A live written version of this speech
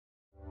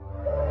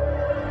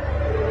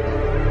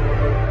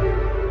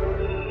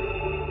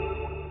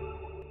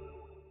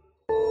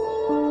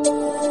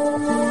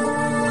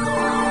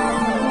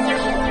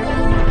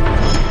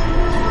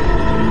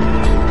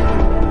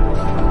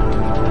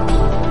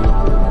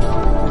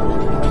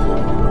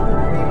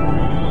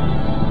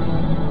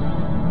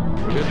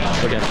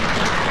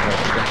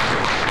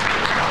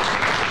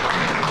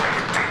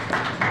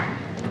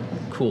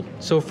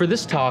So for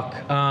this talk,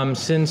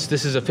 since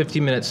this is a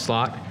 50-minute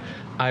slot,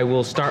 I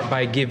will start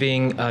by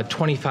giving a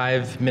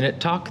 25-minute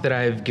talk that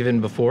I've given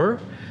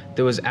before.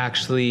 That was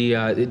actually,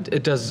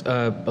 it does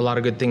a lot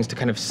of good things to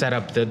kind of set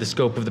up the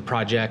scope of the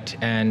project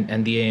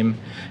and the aim.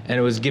 And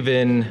it was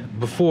given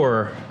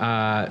before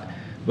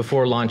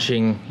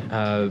launching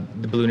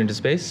the balloon into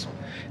space.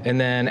 And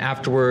then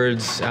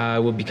afterwards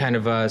will be kind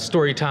of a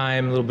story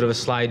time, a little bit of a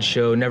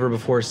slideshow, never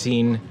before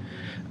seen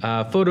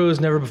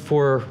photos, never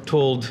before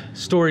told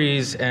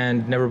stories,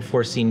 and never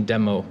before seen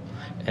demo.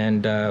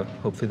 And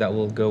hopefully that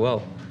will go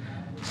well.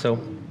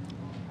 So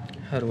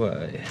how do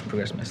I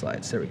progress my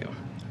slides? There we go.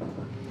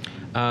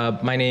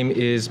 My name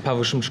is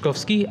Pawel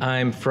Szymczykowski.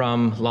 I'm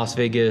from Las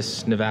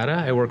Vegas, Nevada.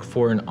 I work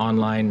for an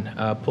online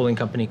polling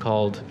company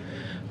called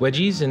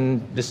Wedgies,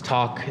 and this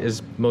talk,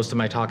 as most of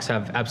my talks,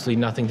 have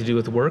absolutely nothing to do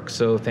with work,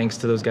 so thanks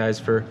to those guys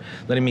for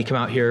letting me come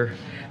out here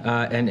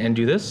and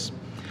do this.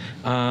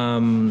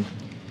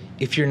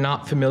 If you're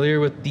not familiar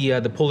with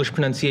the Polish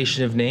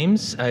pronunciation of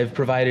names, I've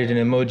provided an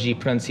emoji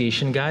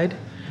pronunciation guide.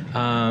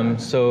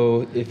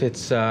 So if you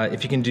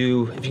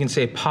can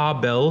say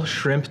Pawel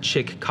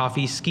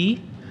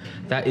Szymczykowski,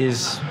 that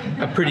is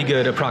a pretty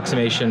good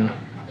approximation.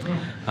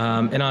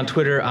 And on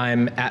Twitter,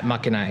 I'm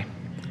 @Makinai.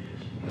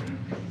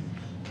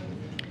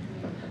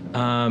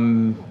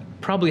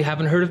 Probably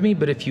haven't heard of me,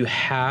 but if you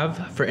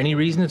have, for any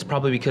reason, it's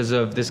probably because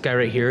of this guy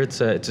right here.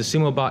 It's a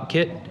sumo bot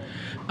kit.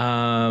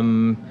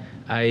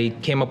 I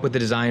came up with the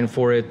design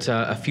for it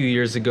a few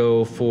years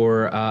ago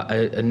for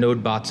a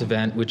NodeBots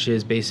event, which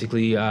is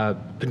basically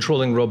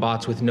controlling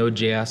robots with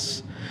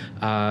Node.js.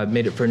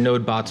 Made it for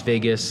NodeBots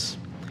Vegas.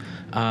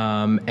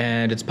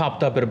 And it's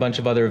popped up at a bunch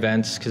of other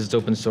events because it's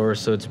open source,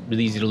 so it's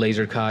really easy to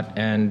laser cut.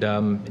 And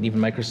even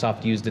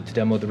Microsoft used it to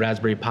demo the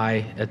Raspberry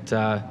Pi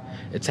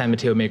at San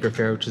Mateo Maker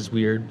Faire, which is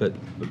weird, but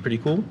pretty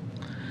cool.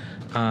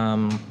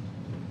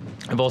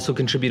 I've also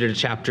contributed a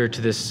chapter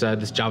to this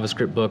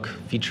JavaScript book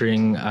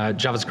featuring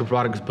JavaScript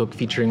robotics book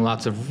featuring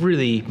lots of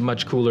really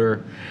much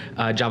cooler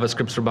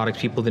JavaScript robotics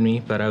people than me,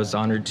 but I was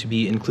honored to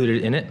be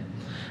included in it.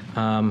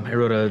 I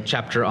wrote a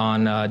chapter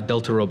on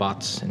Delta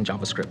robots in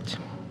JavaScript.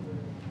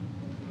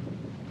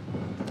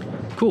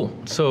 Cool,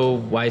 so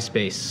why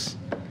space?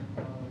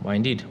 Why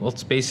indeed? Well,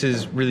 space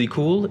is really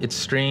cool, it's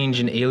strange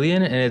and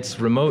alien, and it's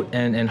remote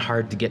and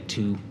hard to get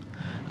to.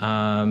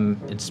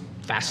 It's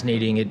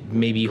fascinating, it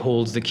maybe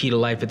holds the key to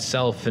life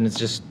itself, and it's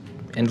just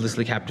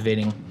endlessly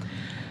captivating.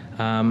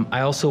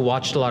 I also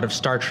watched a lot of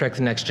Star Trek: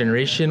 The Next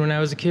Generation when I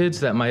was a kid,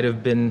 so that might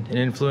have been an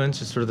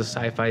influence, it's sort of the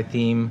sci-fi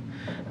theme.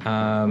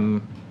 I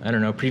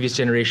don't know, previous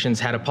generations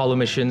had Apollo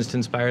missions to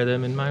inspire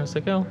them, and mine was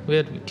like, oh, we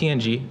had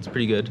TNG, it's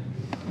pretty good.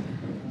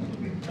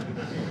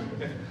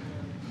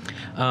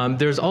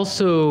 There's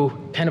also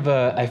kind of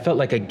I felt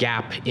like a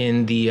gap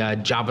in the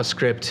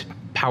JavaScript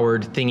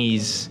powered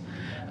thingies,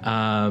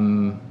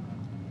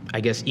 I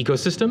guess,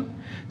 ecosystem.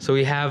 So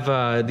we have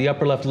the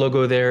upper left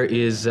logo there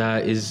is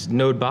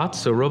NodeBots,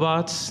 so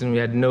robots, and we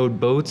had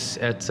NodeBoats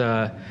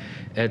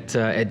at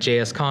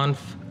JSConf.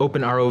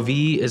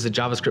 OpenROV is a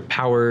JavaScript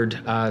powered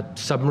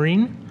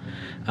submarine.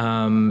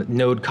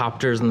 Node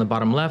copters on the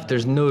bottom left.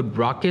 There's Node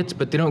rockets,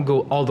 but they don't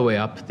go all the way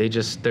up.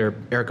 They're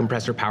air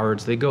compressor powered,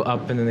 so they go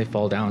up and then they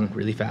fall down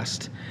really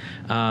fast.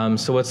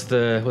 So what's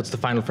the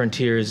final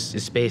frontier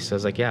is space. I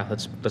was like, yeah,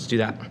 let's do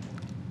that.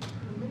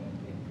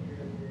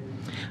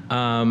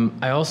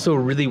 I also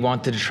really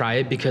wanted to try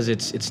it because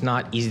it's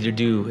not easy to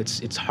do.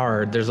 It's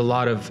hard. There's a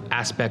lot of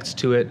aspects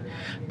to it.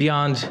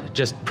 Beyond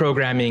just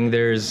programming,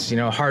 there's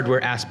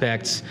hardware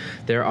aspects.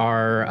 There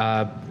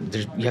are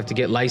you have to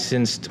get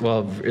licensed.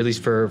 Well, at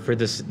least for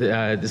this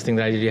thing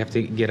that I did, you have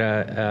to get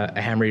a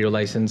ham radio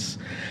license.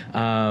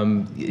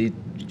 It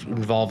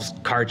involves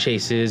car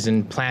chases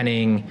and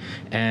planning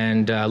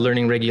and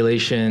learning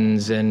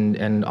regulations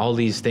and all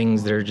these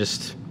things that are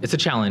just, it's a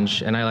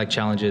challenge, and I like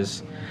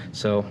challenges.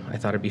 So I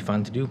thought it'd be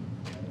fun to do.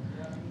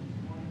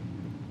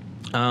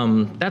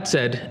 That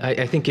said,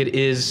 I think it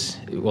is,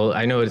 well,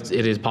 I know it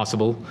is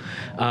possible,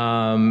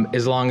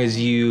 as long as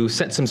you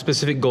set some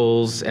specific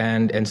goals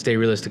and stay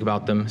realistic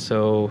about them.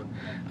 So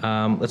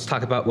let's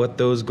talk about what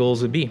those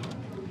goals would be.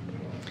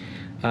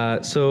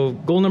 So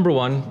goal number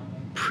one,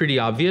 pretty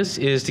obvious,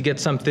 is to get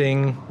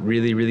something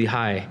really, really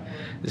high.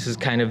 This is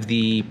kind of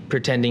the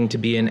pretending to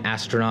be an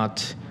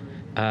astronaut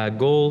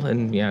goal,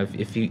 and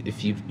if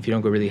you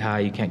don't go really high,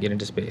 you can't get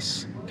into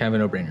space. Kind of a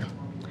no-brainer.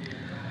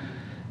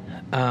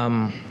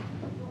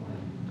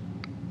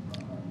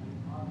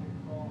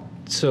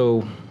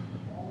 So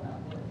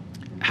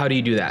how do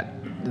you do that?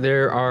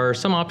 There are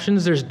some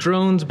options. There's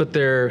drones, but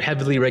they're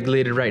heavily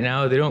regulated right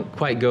now. They don't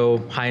quite go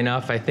high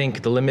enough. I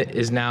think the limit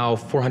is now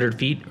 400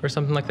 feet or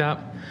something like that.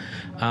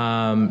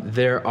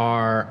 There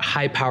are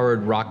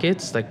high-powered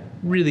rockets, like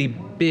really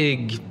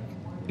big,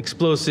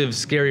 explosive,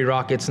 scary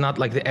rockets, not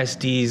like the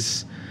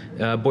SD's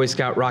Boy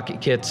Scout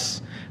rocket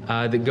kits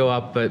that go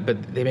up,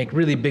 but they make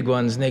really big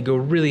ones, and they go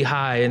really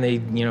high, and they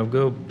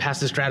go past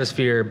the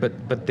stratosphere,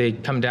 but they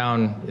come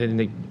down, and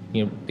they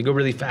go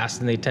really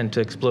fast, and they tend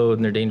to explode,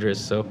 and they're dangerous.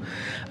 So,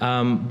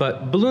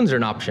 but balloons are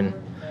an option.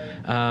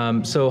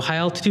 So high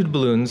altitude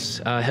balloons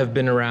have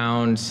been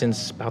around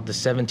since about the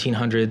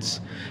 1700s,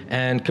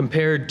 and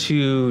compared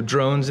to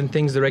drones and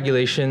things, the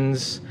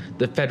regulations,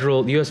 the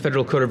US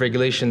Federal Code of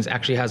Regulations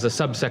actually has a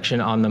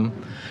subsection on them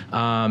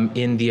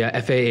in the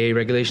FAA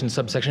regulation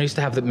subsection. I used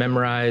to have that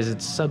memorized.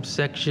 It's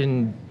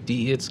subsection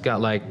D. It's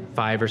got like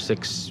 5 or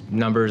 6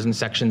 numbers and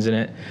sections in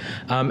it.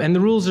 And the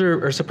rules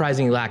are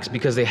surprisingly lax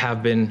because they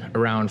have been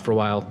around for a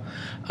while.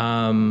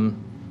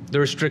 The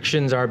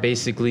restrictions are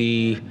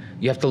basically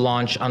you have to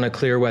launch on a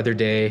clear weather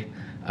day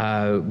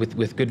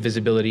with good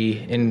visibility.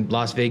 In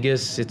Las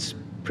Vegas, it's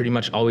pretty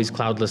much always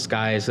cloudless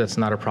skies. So that's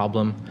not a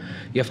problem.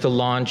 You have to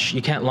launch.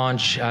 You can't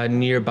launch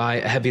nearby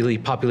a heavily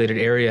populated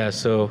area,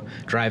 so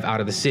drive out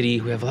of the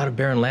city. We have a lot of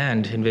barren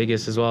land in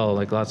Vegas as well,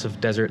 like lots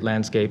of desert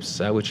landscapes,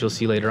 which you'll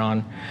see later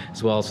on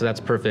as well, so that's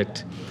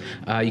perfect.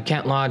 You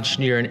can't launch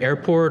near an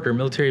airport or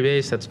military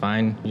base. That's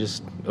fine. You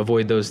just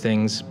avoid those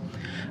things.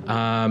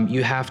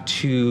 You have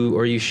to,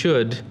 or you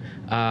should,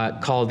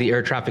 call the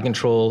air traffic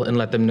control and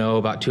let them know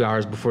about 2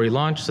 hours before you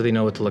launch so they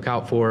know what to look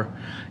out for.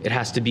 It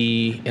has to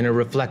be in a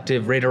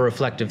radar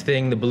reflective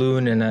thing. The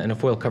balloon in a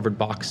foil covered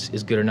box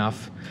is good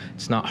enough.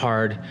 It's not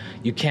hard.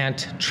 You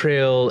can't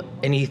trail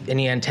any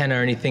antenna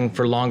or anything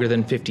for longer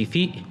than 50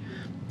 feet.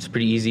 It's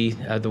pretty easy.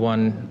 The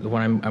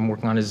one I'm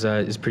working on is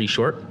pretty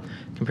short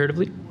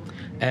comparatively.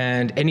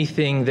 And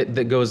anything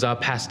that goes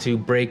up has to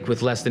brake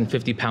with less than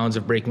 50 pounds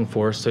of braking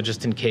force. So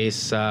just in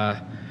case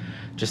a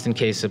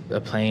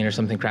plane or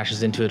something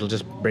crashes into it, it'll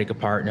just break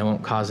apart and it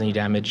won't cause any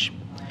damage.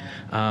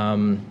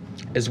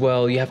 As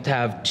well, you have to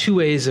have 2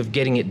 ways of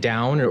getting it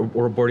down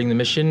or aborting the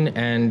mission,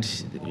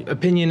 and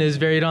opinion is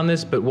varied on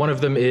this, but one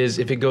of them is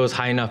if it goes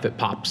high enough, it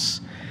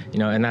pops.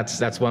 And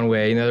that's one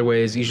way. Another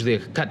way is usually a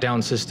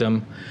cut-down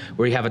system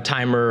where you have a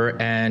timer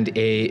and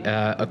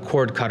a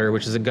cord cutter,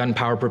 which is a gun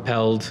power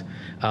propelled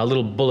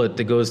little bullet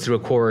that goes through a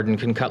cord and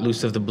can cut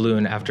loose of the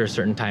balloon after a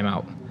certain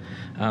timeout.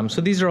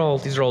 So these are all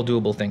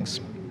doable things.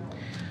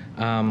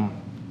 Come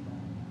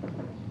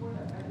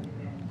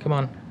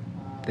on,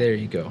 there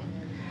you go.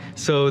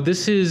 So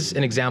this is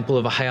an example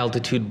of a high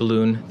altitude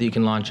balloon that you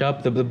can launch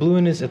up. The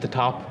balloon is at the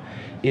top.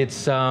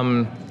 It's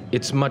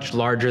much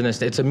larger than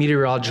this. It's a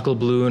meteorological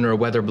balloon or a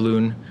weather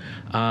balloon.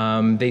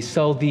 They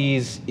sell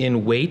these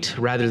in weight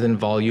rather than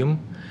volume,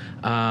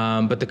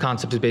 but the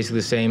concept is basically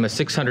the same. A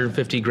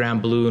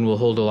 650-gram balloon will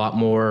hold a lot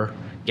more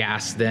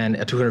gas than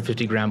a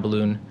 250-gram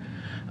balloon.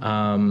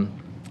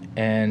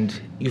 And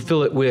you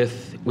fill it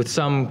with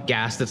some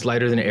gas that's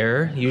lighter than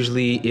air.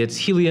 Usually it's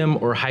helium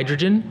or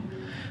hydrogen.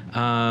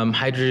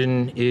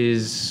 Hydrogen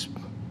is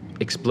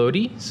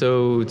explodey,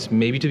 so it's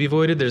maybe to be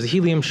avoided. There's a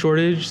helium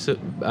shortage, so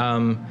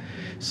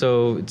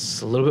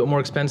it's a little bit more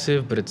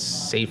expensive, but it's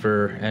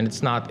safer, and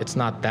it's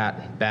not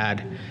that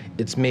bad.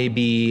 It's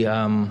maybe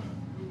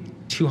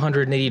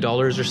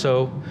 $280 or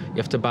so. You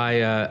have to buy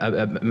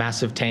a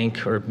massive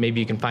tank, or maybe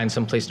you can find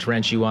some place to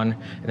rent you one,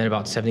 and then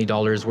about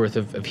 $70 worth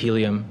of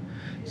helium.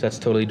 So that's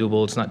totally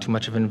doable. It's not too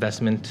much of an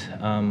investment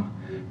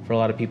for a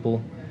lot of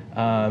people.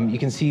 You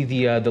can see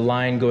the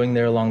line going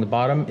there along the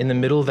bottom. In the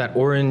middle, that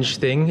orange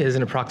thing is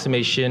an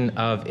approximation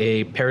of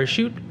a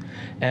parachute.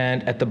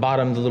 And at the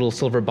bottom, the little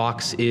silver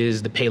box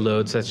is the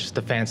payload. So that's just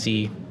a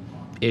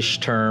fancy-ish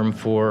term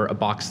for a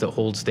box that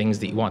holds things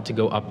that you want to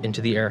go up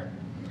into the air.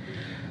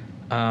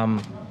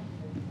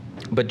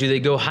 But do they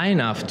go high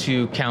enough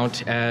to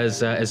count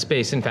as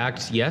space? In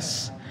fact,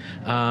 yes.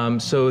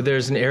 So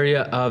there's an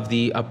area of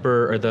the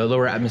upper or the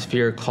lower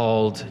atmosphere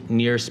called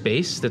near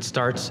space that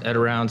starts at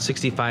around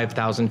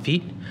 65,000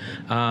 feet.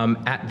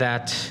 At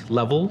that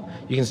level,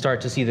 you can start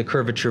to see the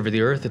curvature of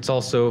the Earth. It's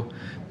also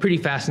pretty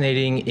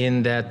fascinating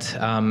in that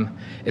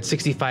at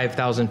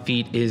 65,000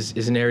 feet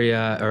is an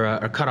area or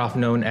a cutoff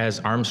known as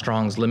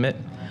Armstrong's limit,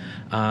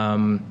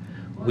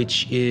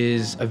 which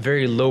is a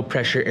very low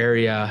pressure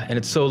area, and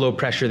it's so low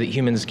pressure that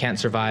humans can't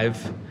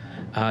survive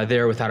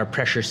there without a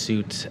pressure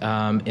suit.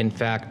 In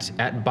fact,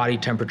 at body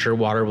temperature,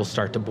 water will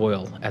start to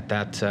boil at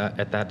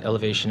that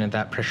elevation, at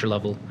that pressure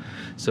level.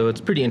 So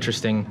it's pretty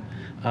interesting.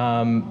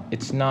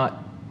 It's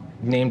not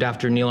named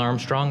after Neil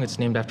Armstrong. It's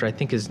named after, I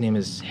think his name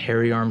is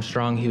Harry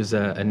Armstrong. He was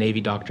a Navy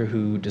doctor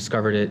who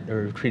discovered it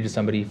or treated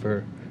somebody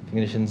for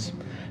conditions.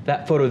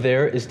 That photo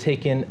there is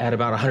taken at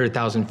about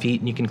 100,000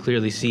 feet, and you can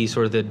clearly see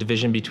sort of the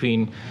division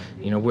between,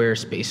 where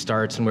space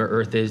starts and where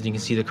Earth is, and you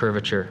can see the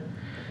curvature.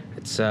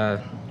 It's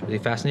really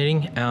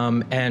fascinating.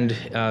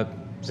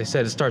 As I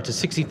said, it starts at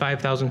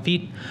 65,000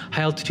 feet.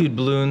 High altitude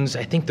balloons,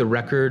 I think the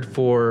record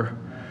for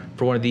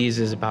one of these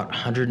is about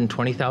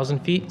 120,000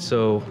 feet,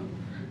 so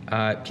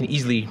it can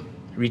easily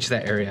reach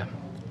that area.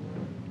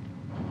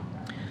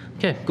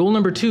 Okay, goal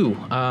number 2.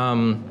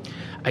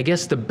 I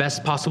guess the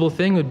best possible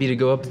thing would be to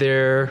go up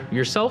there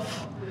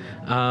yourself.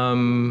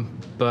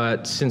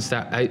 But since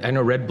I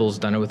know Red Bull's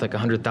done it with like a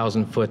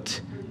 100,000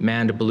 foot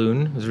manned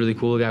balloon. It was really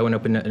cool. The guy went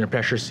up in a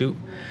pressure suit.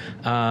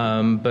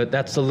 But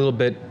that's a little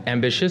bit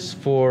ambitious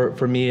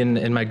for me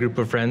and my group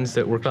of friends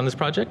that worked on this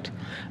project.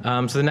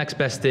 So the next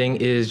best thing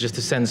is just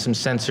to send some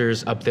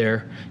sensors up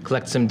there,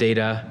 collect some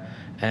data,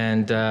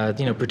 and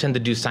pretend to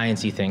do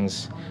sciencey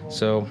things.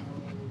 So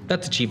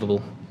that's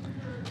achievable.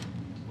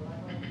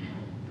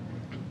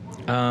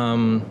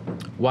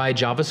 Why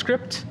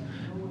JavaScript?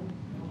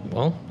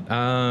 Well,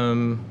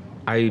 I'm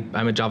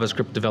a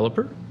JavaScript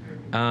developer,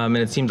 and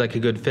it seemed like a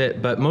good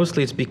fit, but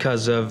mostly it's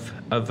because of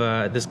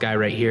this guy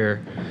right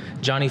here.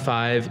 Johnny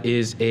 5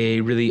 is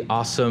a really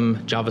awesome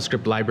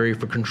JavaScript library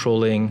for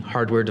controlling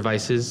hardware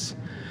devices.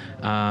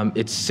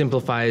 It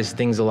simplifies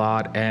things a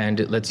lot, and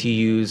it lets you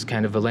use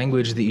kind of a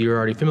language that you're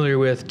already familiar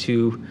with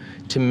to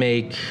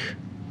make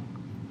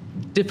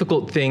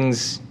difficult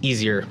things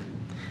easier.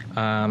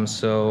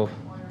 So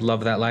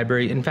love that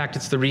library. In fact,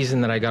 it's the reason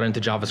that I got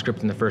into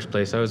JavaScript in the first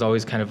place. I was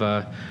always kind of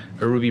a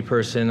Ruby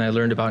person. I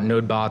learned about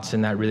node bots,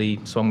 and that really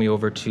swung me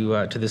over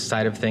to this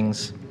side of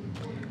things.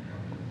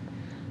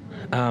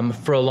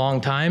 For a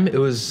long time, it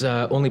was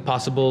only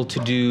possible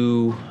to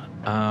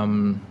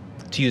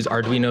use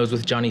Arduinos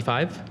with Johnny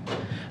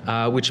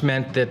 5, which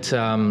meant that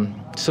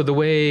so the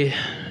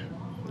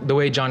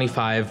way Johnny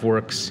 5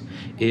 works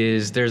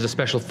is there's a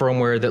special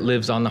firmware that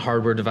lives on the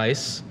hardware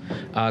device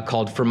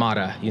called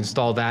Fermata. You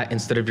install that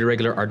instead of your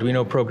regular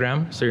Arduino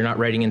program, so you're not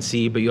writing in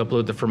C, but you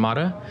upload the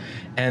Fermata.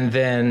 And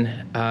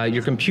then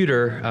your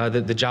computer,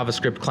 the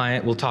JavaScript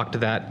client, will talk to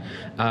that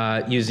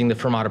using the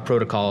Fermata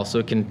protocol. So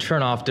it can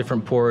turn off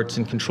different ports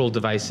and control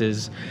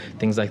devices,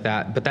 things like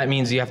that. But that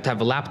means you have to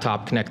have a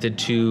laptop connected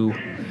to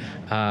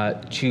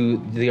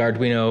the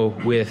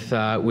Arduino with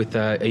a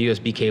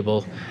USB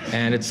cable,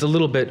 and it's a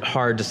little bit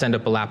hard to send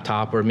up a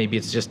laptop, or maybe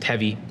it's just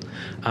heavy.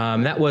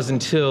 That was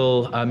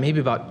until maybe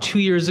about 2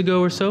 years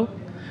ago or so.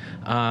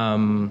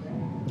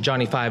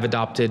 Johnny 5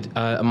 adopted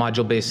a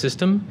module-based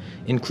system,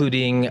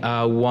 including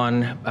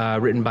one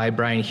written by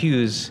Brian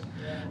Hughes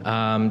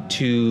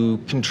to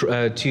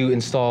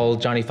install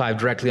Johnny 5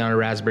 directly on a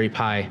Raspberry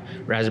Pi.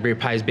 Raspberry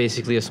Pi is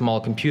basically a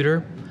small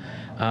computer.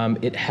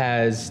 It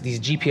has these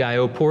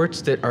GPIO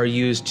ports that are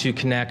used to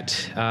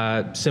connect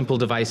simple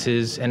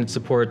devices, and it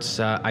supports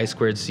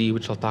I2C,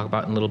 which I'll talk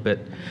about in a little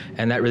bit.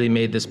 And that really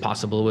made this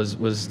possible,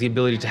 was the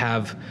ability to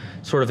have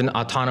sort of an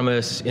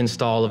autonomous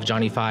install of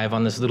Johnny 5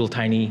 on this little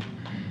tiny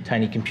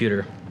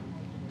computer.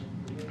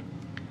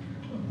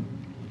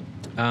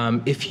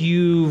 If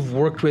you've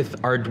worked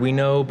with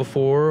Arduino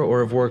before, or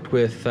have worked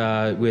with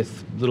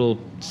little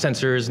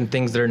sensors and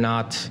things that are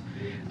not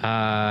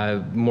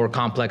more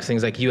complex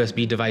things like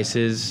USB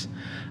devices,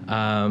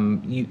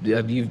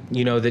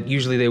 you know that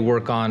usually they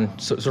work on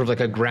sort of like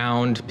a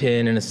ground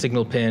pin and a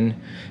signal pin,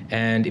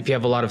 and if you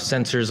have a lot of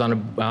sensors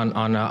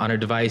on a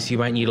device, you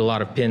might need a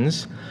lot of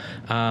pins.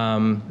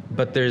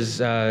 But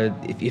there's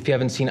if you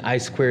haven't seen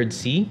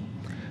I2C,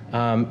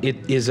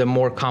 it is a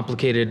more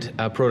complicated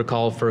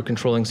protocol for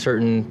controlling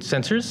certain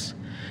sensors.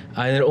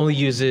 And it only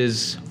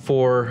uses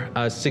 4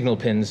 signal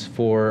pins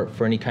for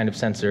any kind of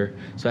sensor.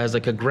 So it has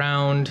like a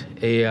ground,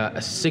 a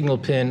signal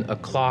pin, a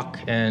clock,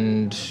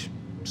 and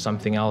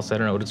something else. I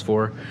don't know what it's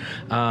for.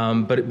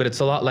 But it's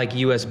a lot like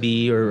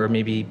USB or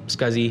maybe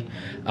SCSI.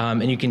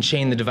 And you can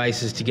chain the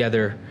devices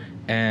together.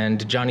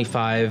 And Johnny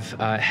 5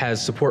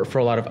 has support for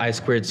a lot of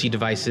I2C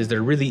devices that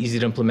are really easy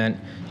to implement.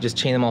 You just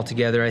chain them all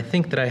together. I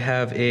think that I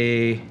have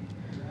a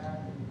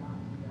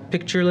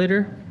picture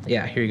later.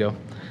 Yeah, here you go.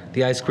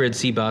 The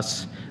I2C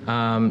bus.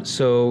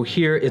 So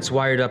here it's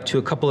wired up to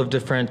a couple of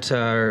different,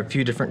 a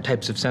few different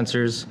types of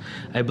sensors.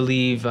 I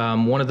believe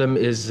one of them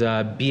is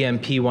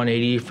BMP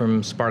 180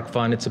 from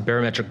SparkFun. It's a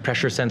barometric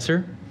pressure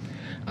sensor.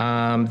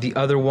 The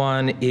other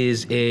one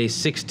is a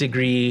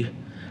 6-degree,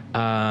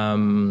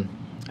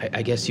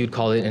 I guess you'd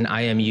call it an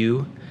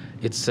IMU.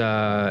 It's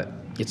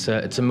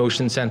a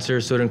motion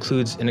sensor, so it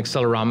includes an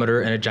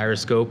accelerometer and a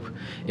gyroscope.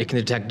 It can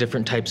detect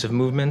different types of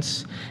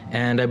movements.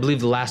 And I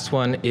believe the last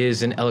one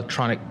is an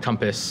electronic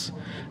compass.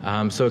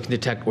 So it can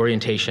detect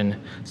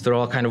orientation. So they're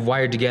all kind of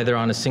wired together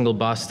on a single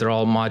bus. They're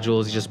all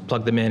modules. You just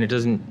plug them in. It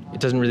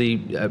doesn't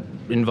really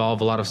involve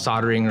a lot of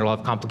soldering or a lot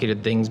of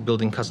complicated things,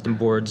 building custom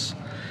boards.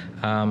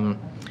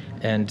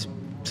 And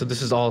so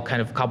this is all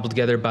kind of cobbled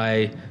together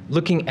by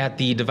looking at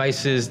the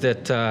devices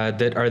that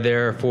are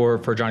there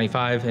for Johnny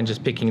 5 and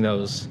just picking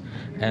those.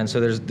 And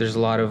so there's a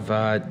lot of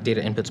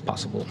data inputs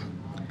possible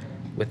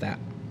with that.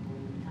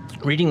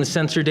 Reading the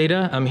sensor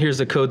data,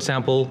 here's a code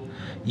sample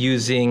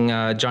using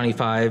Johnny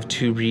 5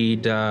 to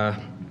read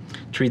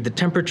the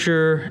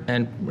temperature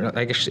and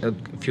I guess a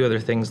few other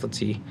things. Let's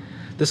see.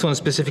 This one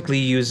specifically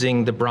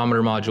using the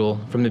barometer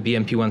module from the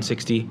BMP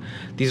 160.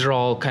 These are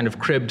all kind of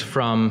cribbed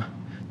from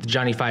the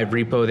Johnny 5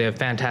 repo. They have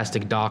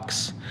fantastic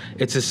docs.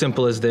 It's as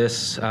simple as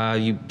this.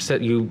 You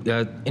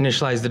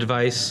initialize the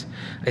device.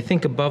 I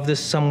think above this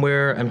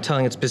somewhere, I'm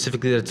telling it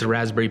specifically that it's a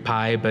Raspberry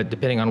Pi, but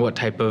depending on what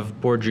type of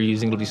board you're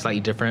using, it'll be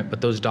slightly different,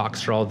 but those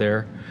docs are all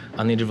there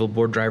on the individual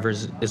board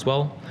drivers as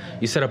well.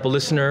 You set up a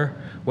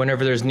listener.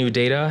 Whenever there's new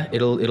data,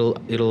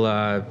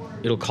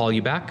 it'll call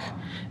you back.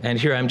 And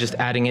here I'm just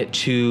adding it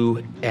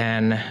to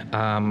an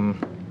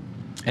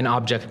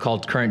object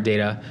called current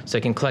data, so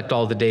I can collect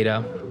all the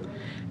data.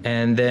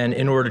 And then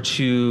in order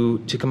to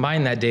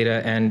combine that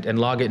data and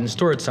log it and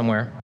store it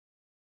somewhere,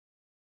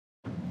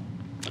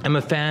 I'm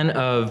a fan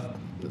of,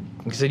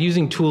 like I said,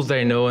 using tools that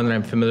I know and that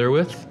I'm familiar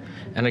with,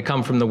 and I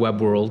come from the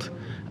web world.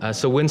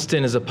 So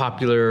Winston is a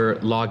popular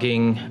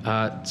logging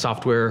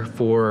software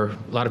for,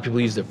 a lot of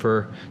people use it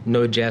for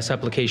Node.js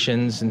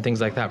applications and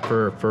things like that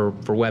for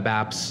web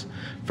apps,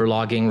 for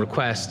logging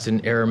requests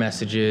and error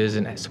messages,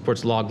 and it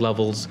supports log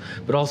levels,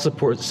 but also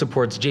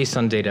supports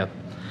JSON data,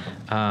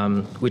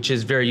 which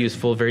is very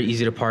useful, very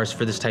easy to parse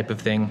for this type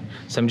of thing.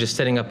 So I'm just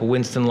setting up a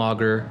Winston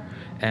logger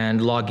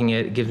and logging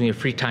it. It gives me a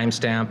free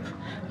timestamp.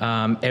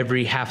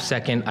 Every half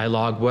second I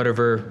log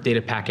whatever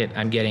data packet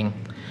I'm getting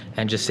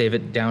and just save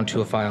it down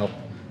to a file.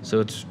 So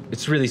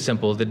it's really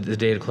simple, the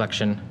data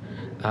collection,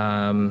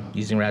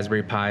 using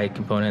Raspberry Pi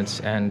components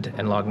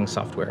and logging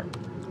software.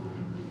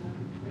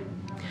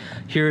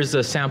 Here's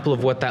a sample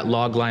of what that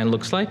log line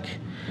looks like.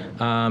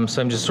 So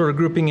I'm just sort of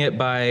grouping it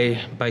by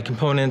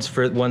components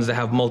for ones that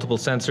have multiple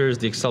sensors.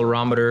 The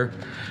accelerometer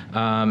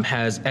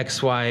has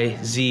X, Y,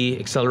 Z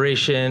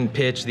acceleration,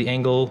 pitch, the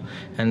angle,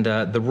 and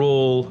the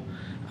roll,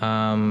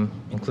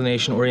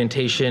 inclination,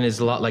 orientation is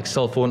a lot like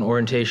cell phone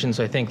orientation.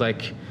 So I think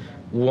like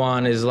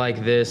 1 is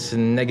like this,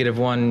 and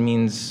 -1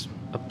 means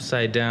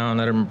upside down.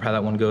 I don't remember how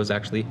that one goes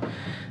actually.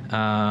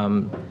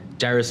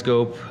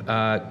 Gyroscope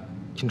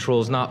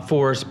controls not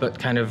force, but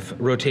kind of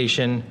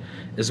rotation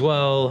as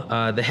well.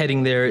 The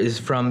heading there is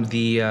from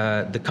the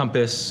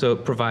compass, so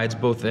it provides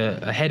both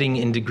a heading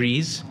in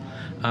degrees,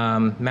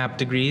 map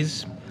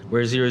degrees,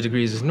 where 0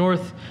 degrees is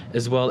north,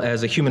 as well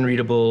as a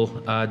human-readable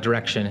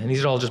direction. And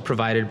these are all just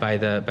provided by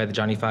the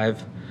Johnny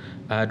 5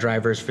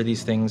 drivers for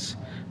these things.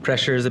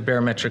 Pressure is a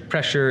barometric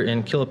pressure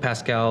in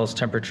kilopascals,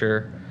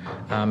 temperature,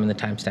 and the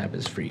timestamp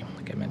is free,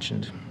 like I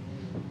mentioned.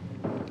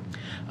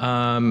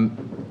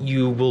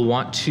 You will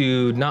want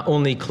to not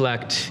only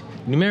collect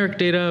numeric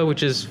data,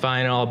 which is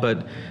fine and all,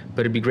 but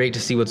it'd be great to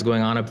see what's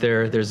going on up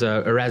there. There's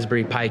a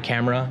Raspberry Pi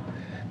camera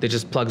that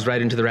just plugs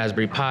right into the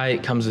Raspberry Pi.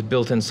 It comes with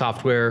built-in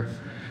software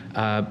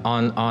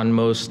on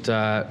most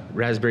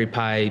Raspberry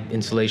Pi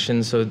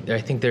installations. So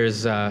I think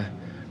there's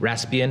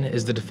Raspbian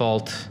is the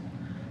default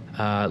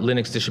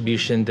Linux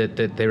distribution that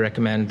they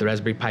recommend, the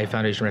Raspberry Pi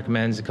Foundation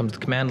recommends. It comes with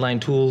command line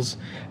tools,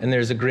 and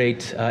there's a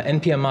great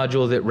NPM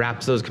module that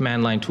wraps those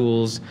command line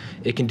tools.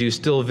 It can do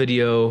still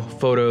video,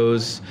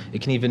 photos.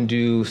 It can even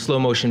do slow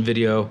motion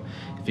video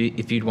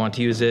if you'd want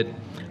to use it.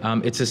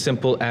 It's as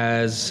simple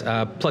as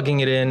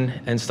plugging it in,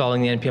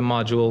 installing the NPM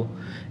module,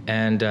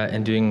 and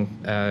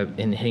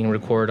hitting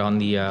record on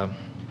the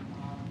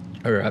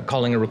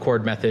calling a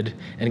record method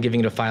and giving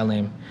it a file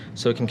name.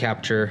 So it can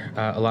capture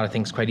a lot of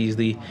things quite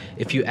easily.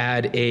 If you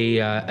add a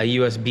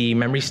USB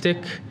memory stick,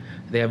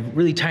 they have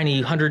really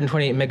tiny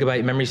 128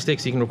 megabyte memory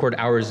sticks. You can record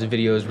hours of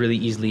videos really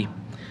easily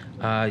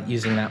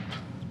using that.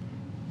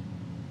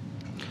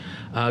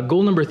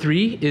 Goal number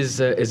 3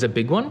 is a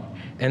big one,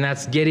 and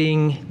that's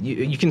getting,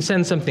 you can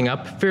send something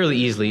up fairly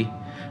easily.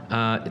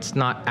 It's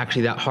not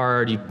actually that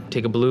hard. You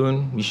take a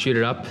balloon, you shoot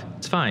it up,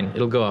 it's fine,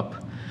 it'll go up.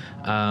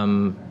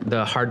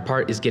 The hard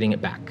part is getting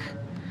it back.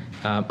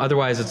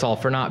 Otherwise, it's all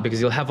for naught,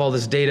 because you'll have all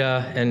this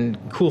data and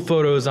cool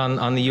photos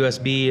on the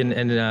USB and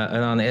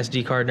on the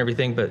SD card and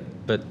everything, but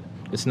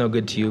it's no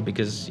good to you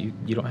because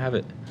you don't have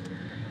it.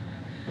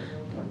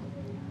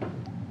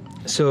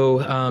 So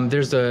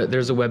there's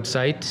a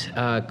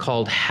website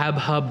called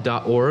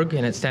habhub.org,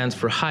 and it stands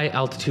for High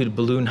Altitude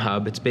Balloon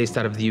Hub. It's based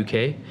out of the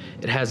UK.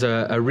 It has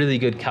a really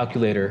good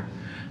calculator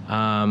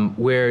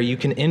where you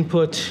can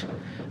input.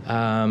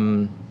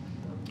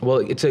 Well,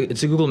 it's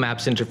a Google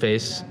Maps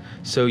interface.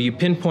 So you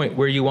pinpoint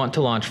where you want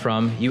to launch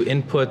from. You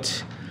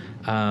input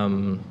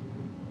the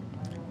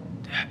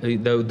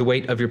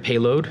weight of your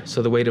payload,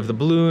 so the weight of the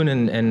balloon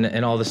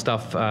and all the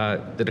stuff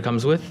that it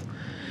comes with.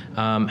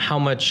 How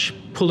much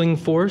pulling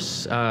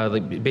force,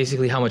 like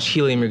basically how much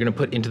helium you're going to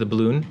put into the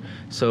balloon.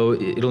 So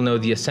it'll know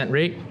the ascent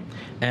rate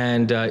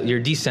and your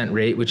descent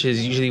rate, which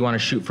is usually you want to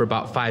shoot for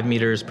about 5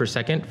 meters per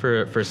second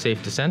for a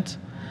safe descent.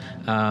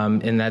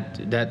 And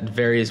that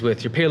varies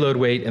with your payload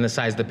weight and the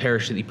size of the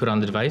parachute you put on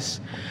the device.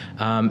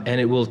 And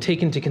it will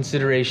take into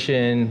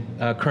consideration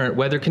current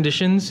weather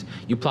conditions.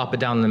 You plop it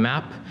down on the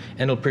map,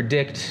 and it'll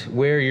predict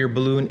where your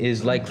balloon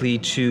is likely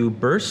to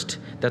burst.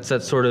 That's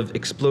that sort of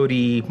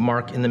explodey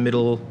mark in the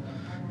middle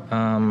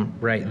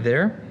right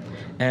there,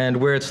 and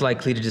where it's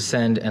likely to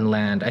descend and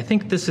land. I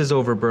think this is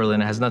over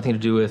Berlin. It has nothing to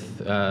do with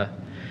the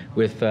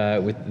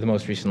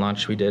most recent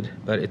launch we did,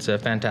 but it's a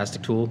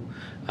fantastic tool.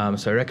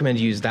 So I recommend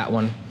you use that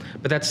one.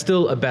 But that's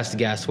still a best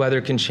guess.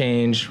 Weather can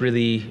change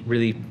really,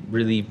 really,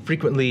 really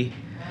frequently,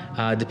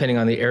 depending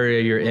on the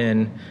area you're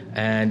in,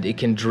 and it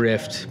can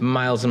drift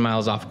miles and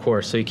miles off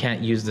course, so you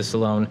can't use this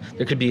alone.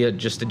 There could be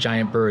just a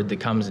giant bird that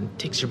comes and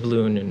takes your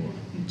balloon and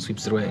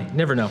sweeps it away. You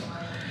never know.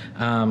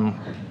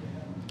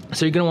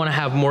 So you're going to want to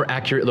have more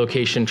accurate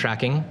location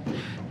tracking.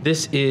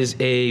 This is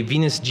a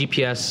Venus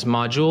GPS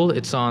module.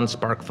 It's on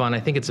SparkFun. I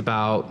think it's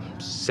about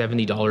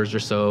 $70 or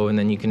so, and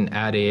then you can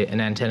add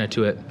an antenna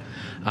to it.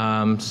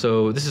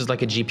 So this is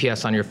like a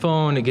GPS on your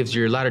phone. It gives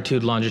your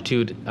latitude,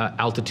 longitude,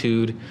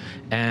 altitude,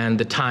 and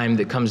the time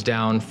that comes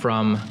down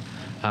from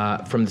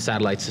the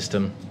satellite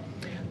system.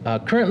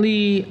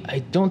 Currently, I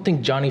don't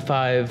think Johnny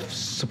 5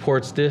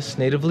 supports this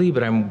natively,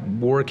 but I'm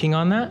working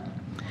on that.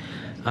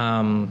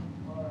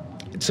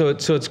 So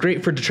it's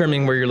great for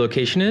determining where your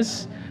location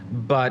is,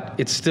 but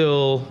it's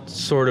still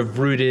sort of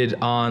rooted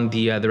on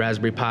the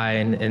Raspberry Pi,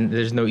 and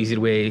there's no easy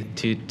way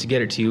to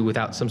get it to you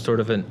without some sort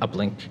of an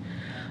uplink.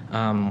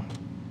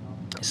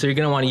 So you're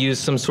going to want to use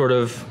some sort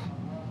of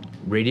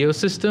radio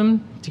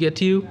system to get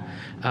to you.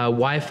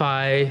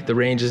 Wi-Fi, the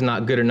range is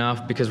not good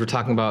enough because we're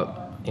talking about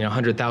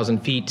 100,000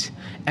 feet.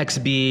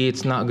 XB,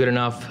 it's not good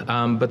enough,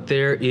 but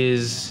there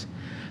is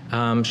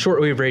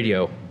shortwave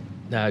radio.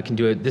 Can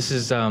do it. This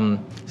is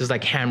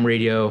like ham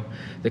radio,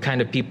 the kind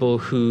of people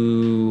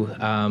who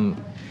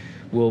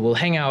will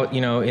hang out,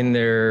 in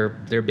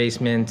their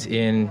basement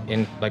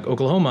in like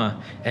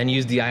Oklahoma and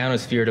use the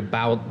ionosphere to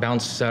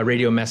bounce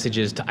radio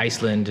messages to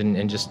Iceland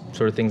and just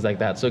sort of things like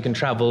that. So it can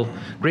travel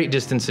great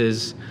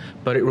distances,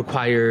 but it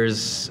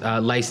requires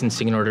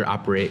licensing in order to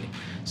operate.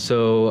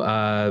 So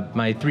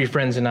my 3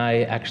 friends and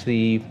I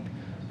actually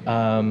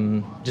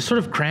just sort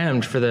of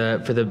crammed for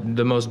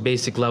the most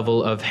basic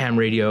level of ham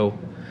radio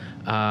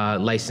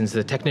license,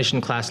 the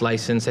technician class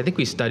license. I think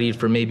we studied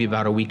for maybe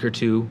about a week or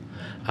 2,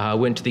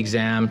 went to the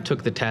exam,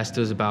 took the test. It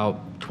was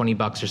about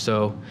 $20 or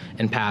so,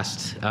 and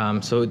passed.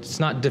 So it's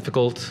not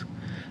difficult.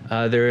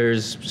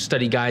 There's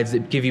study guides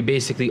that give you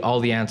basically all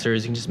the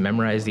answers. You can just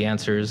memorize the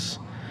answers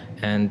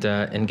and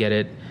get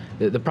it.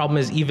 The problem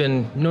is,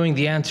 even knowing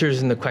the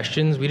answers and the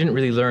questions, we didn't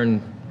really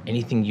learn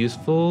anything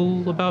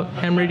useful about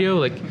ham radio.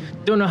 Like,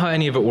 don't know how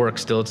any of it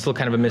works still. It's still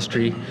kind of a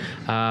mystery.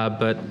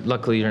 But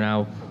luckily, you're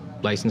now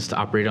licensed to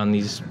operate on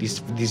these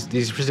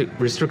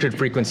restricted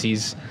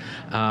frequencies,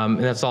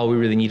 and that's all we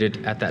really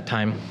needed at that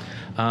time.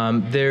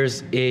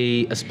 There's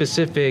a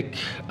specific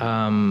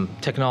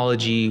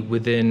technology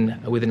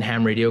within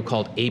ham radio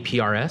called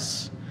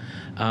APRS.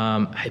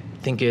 I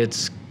think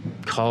it's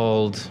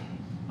called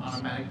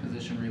Automatic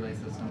Position Relay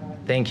System.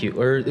 Thank you.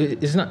 Or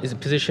is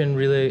it position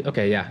relay?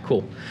 Okay, yeah,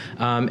 cool.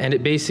 And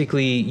it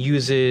basically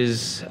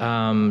uses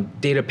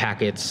data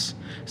packets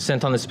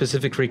sent on a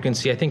specific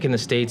frequency. I think in the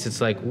States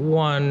it's like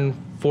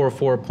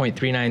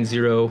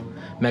 144.390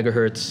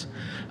 megahertz.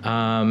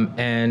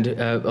 And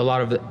a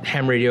lot of the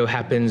ham radio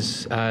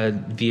happens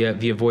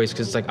via voice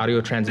because it's like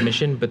audio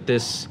transmission, but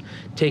this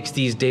takes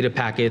these data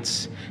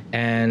packets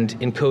and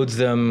encodes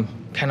them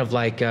kind of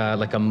like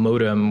a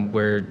modem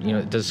where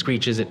it does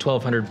screeches at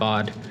 1200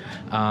 baud.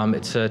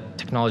 It's a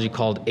technology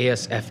called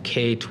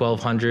ASFK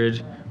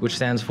 1200, which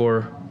stands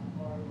for,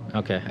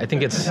 okay, I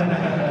think it's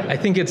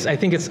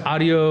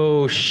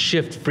audio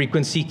shift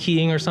frequency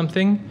keying or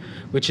something,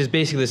 which is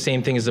basically the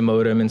same thing as a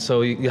modem. And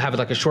so you have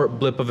like a short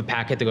blip of a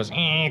packet that goes,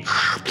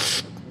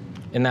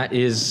 and that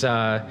is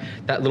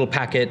that little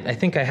packet. I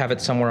think I have it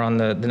somewhere on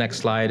the next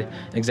slide,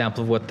 an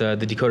example of what the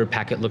decoder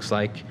packet looks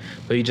like.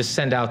 But you just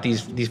send out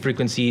these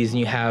frequencies, and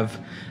you have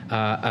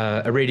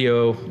a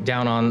radio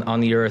down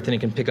on the earth, and it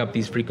can pick up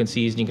these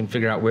frequencies, and you can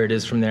figure out where it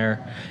is from there.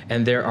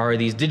 And there are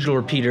these digital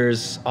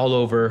repeaters all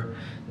over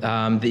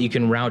that you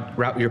can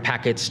route your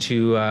packets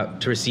to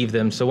receive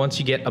them. So once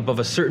you get above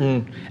a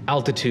certain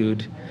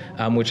altitude,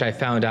 which I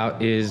found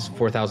out is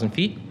 4,000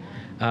 feet,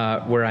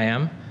 where I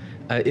am,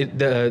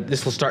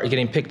 this will start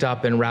getting picked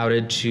up and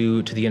routed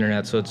to the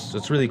internet. So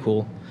it's really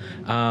cool.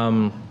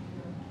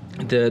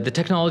 The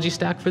technology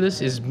stack for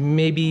this is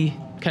maybe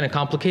kind of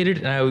complicated,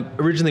 and I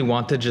originally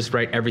wanted to just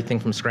write everything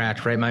from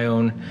scratch, write my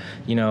own,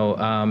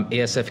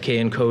 ASFK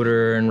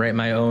encoder, and write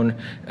my own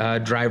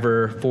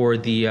driver for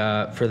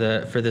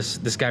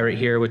this guy right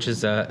here, which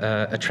is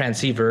a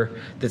transceiver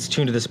that's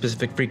tuned to the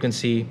specific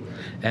frequency,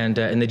 and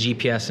the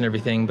GPS and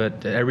everything.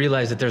 But I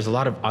realized that there's a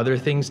lot of other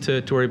things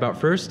to worry about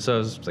first, so I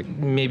was like,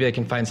 maybe I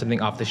can find something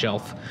off the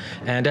shelf.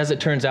 And as it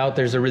turns out,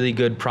 there's a really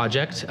good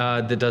project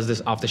that does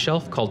this off the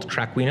shelf called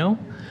Trackwino.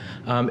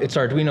 It's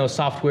Arduino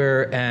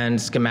software and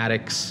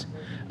schematics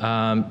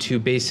to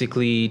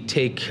basically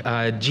take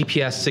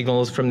GPS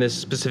signals from this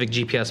specific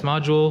GPS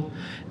module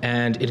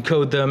and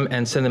encode them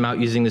and send them out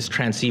using this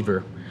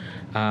transceiver.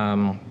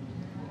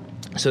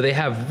 So they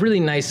have really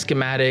nice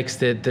schematics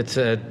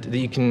that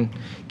you can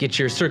get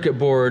your circuit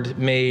board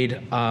made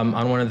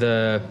on one of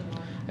the,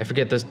 I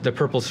forget the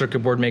purple circuit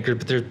board makers,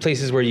 but there's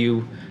places where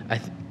you,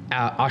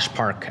 Osh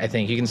Park, I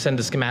think. You can send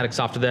the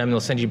schematics off to them, and they'll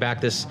send you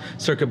back this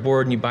circuit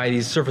board, and you buy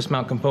these surface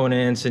mount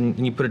components,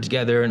 and you put it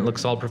together, and it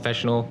looks all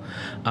professional.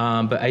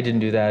 But I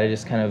didn't do that. I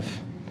just kind of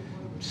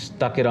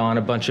stuck it on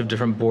a bunch of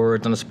different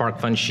boards on a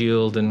SparkFun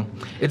shield, and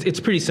it's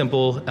pretty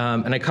simple.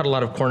 And I cut a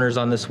lot of corners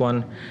on this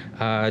one.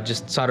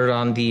 Just soldered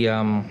on the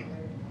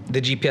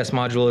GPS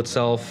module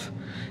itself,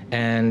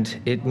 and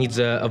it needs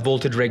a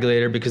voltage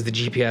regulator because the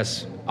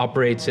GPS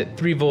operates at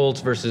 3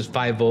 volts versus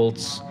 5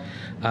 volts.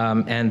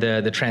 And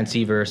the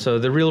transceiver. So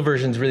the real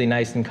version is really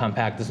nice and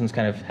compact. This one's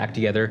kind of hacked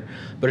together,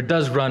 but it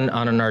does run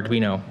on an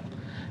Arduino,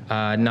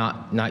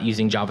 not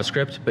using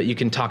JavaScript, but you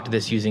can talk to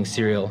this using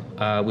Serial,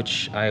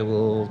 which I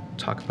will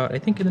talk about, I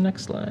think, in the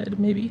next slide,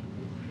 maybe.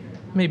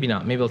 maybe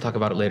not. Maybe I'll talk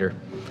about it later.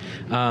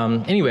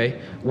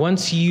 Anyway,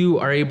 once you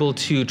are able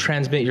to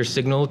transmit your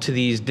signal to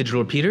these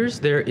digital repeaters,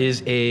 there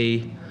is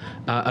a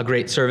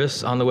great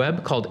service on the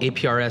web called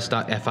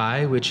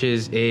aprs.fi, which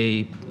is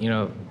a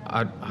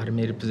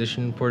automated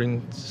position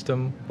reporting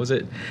system. Was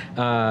it?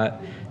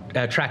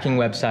 A tracking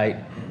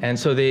website. And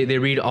so they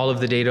read all of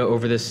the data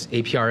over this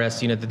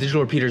APRS unit. The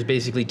digital repeaters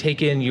basically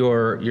take in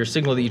your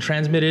signal that you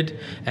transmitted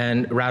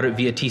and route it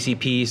via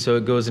TCP, so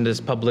it goes into this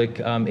public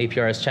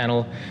APRS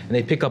channel, and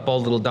they pick up all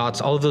the little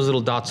dots. All of those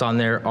little dots on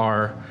there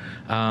are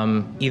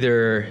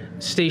either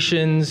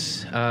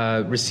stations,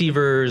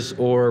 receivers,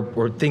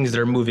 or things that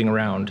are moving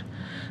around.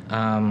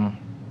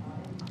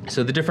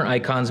 So the different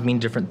icons mean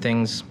different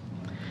things.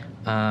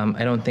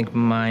 I don't think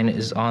mine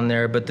is on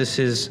there, but this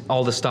is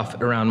all the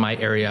stuff around my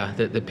area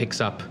that picks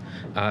up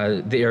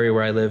the area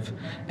where I live.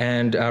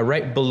 And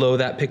right below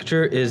that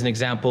picture is an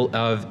example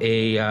of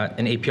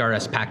an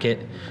APRS packet.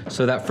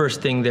 So that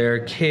first thing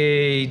there,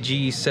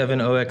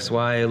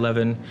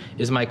 KG7OXY11,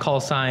 is my call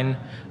sign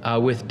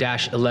with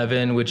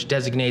 -11, which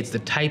designates the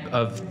type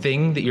of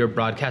thing that you're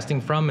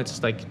broadcasting from. It's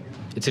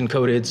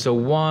encoded. So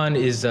 1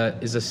 is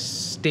a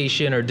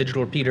station or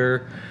digital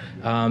repeater.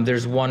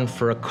 There's 1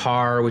 for a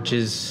car, which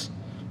is,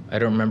 I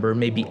don't remember,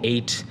 maybe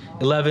 8.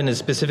 11 is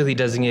specifically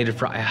designated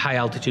for high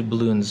altitude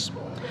balloons.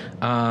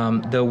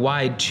 The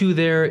wide 2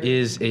 there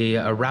is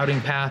a routing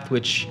path,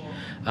 which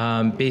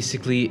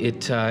basically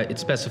it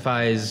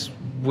specifies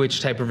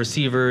which type of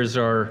receivers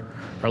are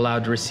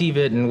allowed to receive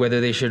it and whether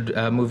they should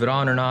move it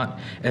on or not.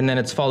 And then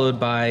it's followed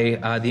by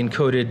the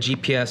encoded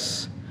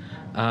GPS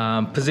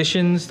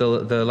positions,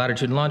 the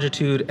latitude and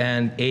longitude,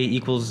 and A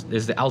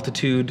is the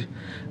altitude.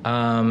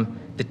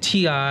 The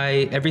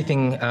TI,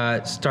 everything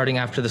starting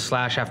after the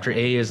slash after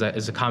A is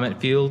a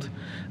comment field.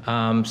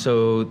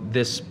 So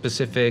this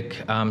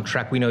specific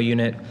Trackwino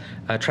unit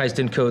tries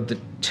to encode the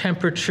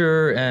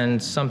temperature and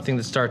something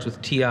that starts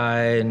with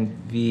TI and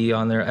V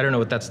on there. I don't know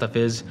what that stuff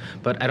is,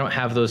 but I don't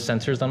have those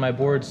sensors on my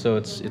board, so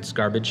it's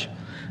garbage.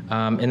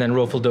 And then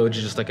Rofel Doge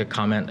is just like a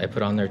comment I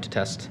put on there to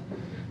test.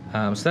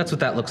 So that's what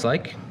that looks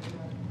like.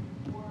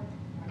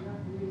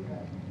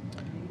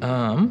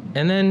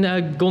 And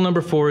then goal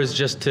number 4 is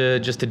just to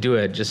do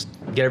it, just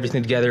get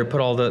everything together,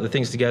 put all the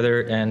things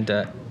together, and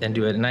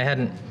do it. And I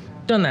hadn't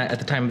done that at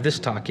the time of this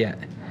talk yet.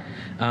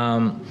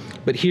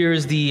 But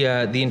here's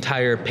the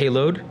entire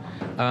payload.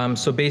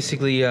 So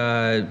basically,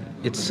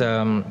 it's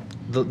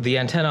the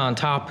antenna on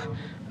top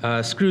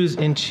screws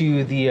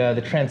into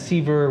the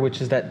transceiver,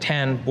 which is that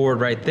tan board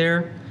right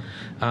there.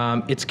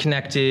 It's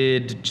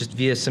connected just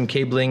via some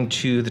cabling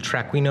to the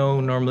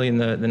Trackwino, normally in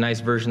the nice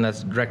version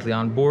that's directly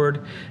on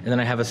board. And then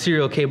I have a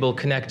serial cable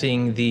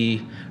connecting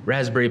the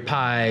Raspberry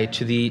Pi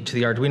to the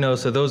Arduino,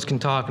 so those can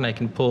talk and I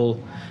can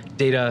pull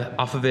data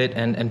off of it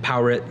and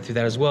power it through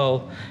that as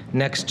well.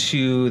 Next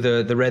to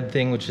the red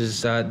thing, which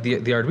is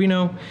the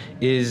Arduino,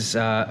 is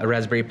a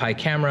Raspberry Pi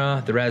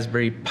camera. The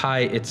Raspberry Pi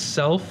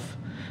itself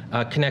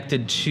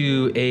connected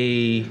to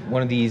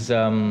one of these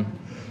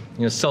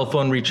cell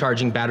phone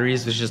recharging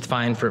batteries, which is just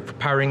fine for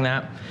powering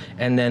that,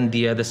 and then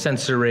the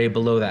sensor array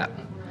below that.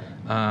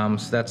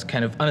 So that's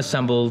kind of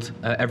unassembled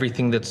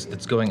everything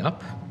that's going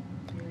up.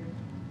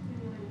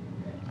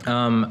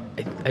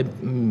 I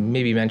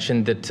maybe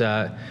mentioned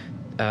that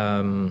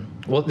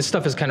well, this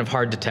stuff is kind of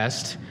hard to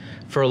test.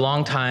 For a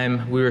long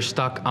time, we were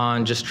stuck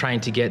on just trying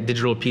to get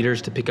digital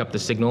repeaters to pick up the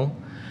signal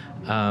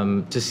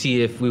to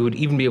see if we would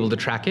even be able to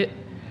track it.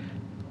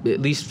 At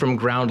least from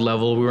ground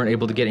level, we weren't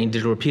able to get any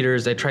digital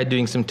repeaters. I tried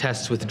doing some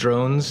tests with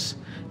drones,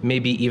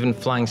 maybe even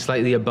flying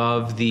slightly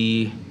above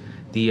the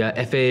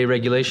FAA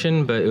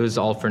regulation, but it was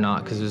all for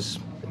naught, because it was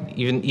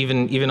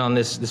even on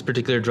this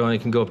particular drone,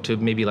 it can go up to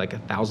maybe like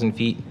 1,000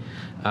 feet.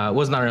 It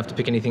was not enough to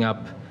pick anything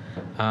up,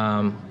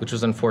 which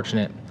was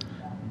unfortunate.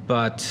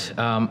 But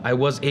I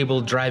was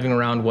able, driving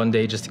around one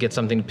day, just to get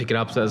something to pick it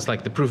up. So that's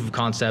like the proof of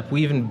concept.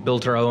 We even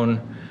built our own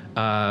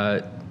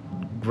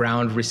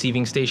ground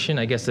receiving station,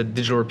 I guess a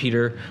digital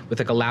repeater with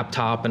like a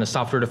laptop and a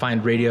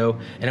software-defined radio,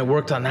 and it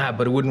worked on that,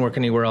 but it wouldn't work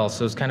anywhere else.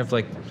 So it was kind of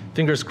like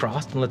fingers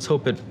crossed, and let's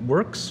hope it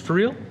works for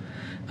real.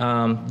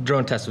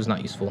 Drone test was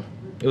not useful.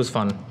 It was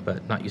fun,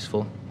 but not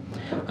useful.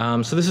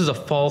 So this is a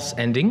false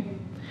ending,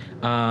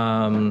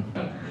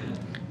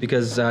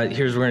 because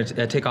we're going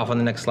to take off on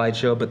the next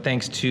slideshow. But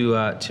thanks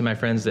to my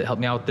friends that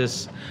helped me out with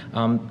this.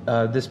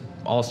 This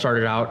all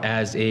started out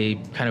as a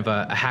kind of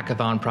a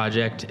hackathon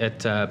project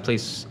at a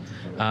place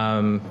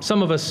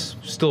some of us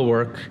still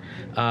work,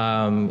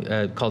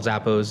 called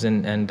Zappos,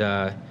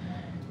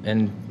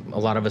 and a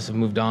lot of us have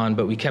moved on,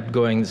 but we kept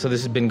going. So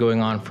this has been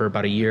going on for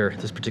about a year,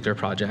 this particular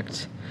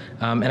project.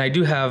 And I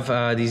do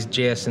have these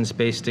JS in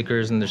space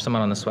stickers, and there's some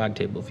on the swag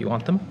table if you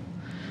want them.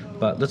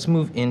 But let's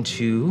move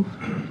into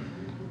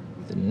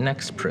the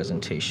next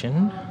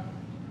presentation.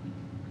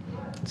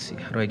 Let's see,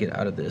 how do I get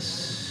out of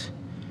this?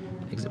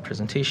 Exit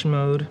presentation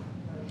mode.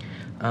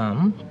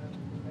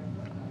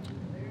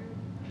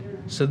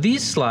 So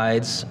these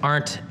slides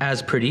aren't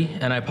as pretty,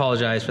 and I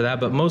apologize for that,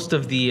 but most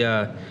of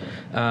the,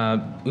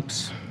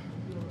 oops,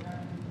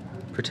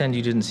 pretend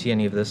you didn't see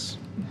any of this.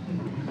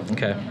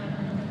 Okay.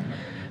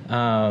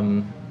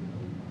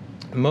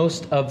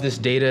 Most of this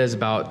data is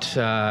about,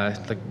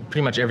 like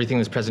pretty much everything in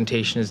this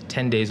presentation is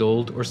 10 days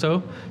old or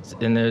so.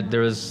 And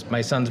there was my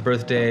son's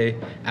birthday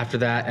after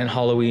that and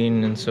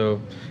Halloween, and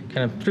so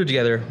kind of threw it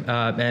together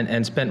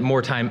and spent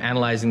more time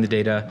analyzing the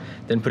data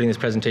than putting this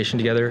presentation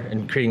together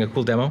and creating a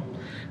cool demo.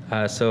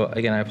 So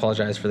again, I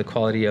apologize for the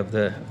quality of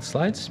the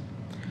slides.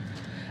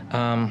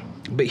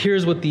 But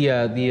here's what the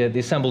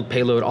assembled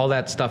payload, all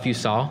that stuff you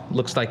saw,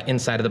 looks like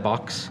inside of the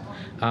box.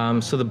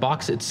 So the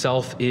box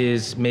itself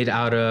is made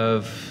out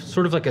of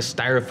sort of like a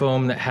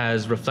styrofoam that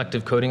has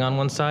reflective coating on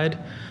one side.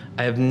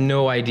 I have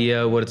no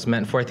idea what it's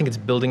meant for. I think it's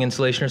building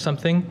insulation or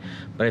something,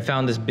 but I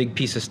found this big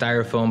piece of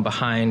styrofoam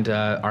behind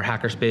our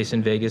hackerspace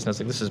in Vegas, and I was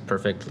like, this is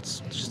perfect, let's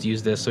just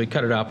use this. So we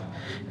cut it up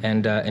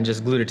and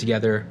just glued it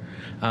together.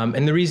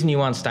 And the reason you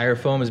want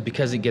styrofoam is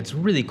because it gets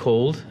really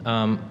cold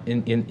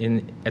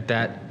at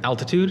that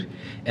altitude,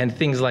 and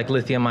things like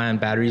lithium-ion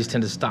batteries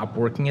tend to stop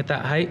working at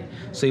that height,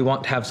 so you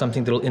want to have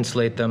something that'll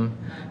insulate them.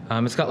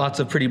 It's got lots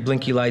of pretty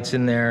blinky lights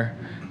in there.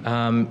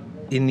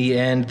 In the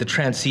end, the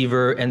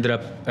transceiver ended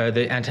up,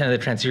 the antenna of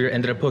the transceiver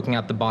ended up poking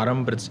out the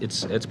bottom, but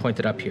it's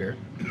pointed up here.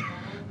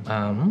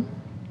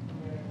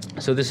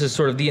 So this is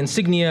sort of the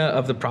insignia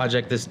of the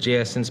project, this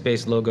JS in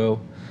Space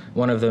logo,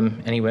 one of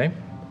them anyway,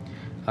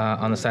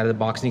 on the side of the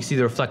box. And you can see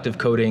the reflective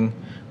coating,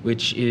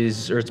 which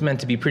is, or it's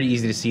meant to be pretty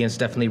easy to see, and it's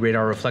definitely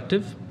radar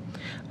reflective.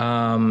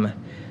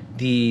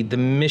 The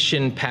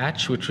mission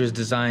patch, which was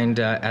designed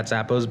at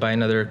Zappos by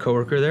another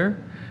coworker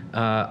there,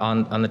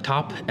 on the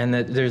top, and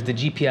there's the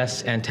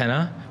GPS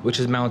antenna, which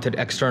is mounted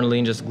externally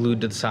and just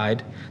glued to the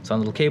side. It's on a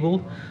little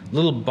cable.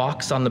 Little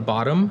box on the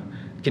bottom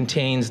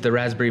contains the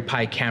Raspberry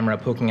Pi camera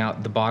poking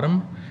out the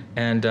bottom.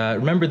 And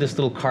remember this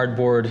little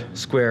cardboard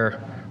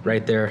square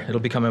right there. It'll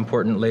become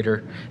important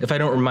later. If I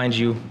don't remind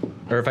you,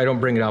 or if I don't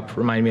bring it up,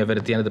 remind me of it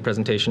at the end of the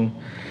presentation.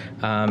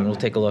 We'll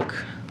take a look.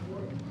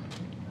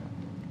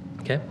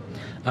 Okay.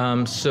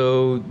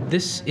 So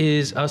this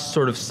is us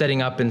sort of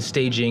setting up and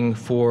staging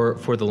for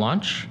the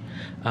launch.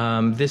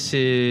 This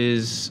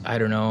is, I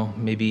don't know,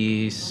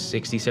 maybe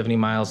 60, 70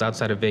 miles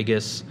outside of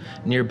Vegas,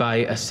 nearby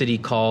a city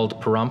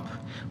called Pahrump.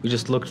 We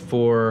just looked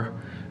for,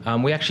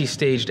 we actually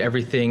staged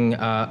everything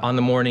on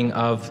the morning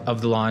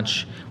of the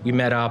launch. We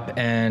met up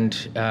and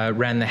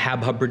ran the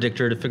hub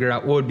predictor to figure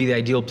out what would be the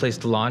ideal place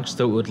to launch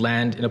so it would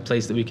land in a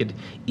place that we could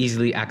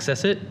easily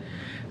access it.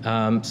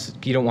 So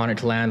you don't want it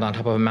to land on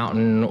top of a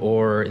mountain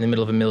or in the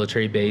middle of a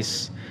military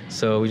base.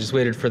 So we just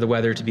waited for the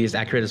weather to be as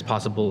accurate as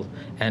possible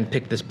and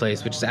picked this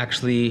place, which is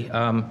actually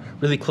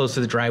really close to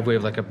the driveway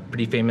of like a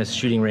pretty famous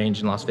shooting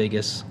range in Las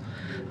Vegas.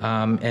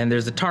 And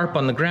there's a tarp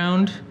on the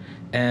ground,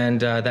 and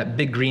that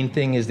big green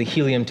thing is the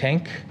helium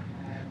tank.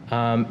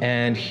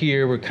 And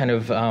here we're kind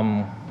of,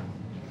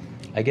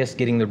 I guess,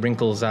 getting the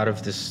wrinkles out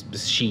of this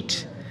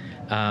sheet.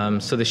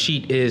 So the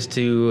sheet is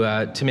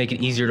to make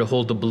it easier to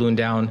hold the balloon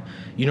down.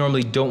 You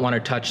normally don't want to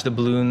touch the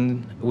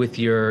balloon with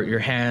your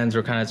hands,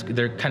 or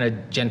they're kind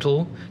of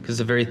gentle because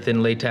it's a very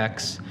thin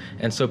latex,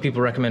 and so people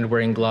recommend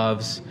wearing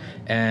gloves.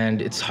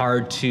 And it's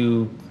hard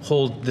to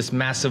hold this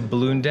massive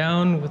balloon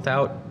down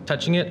without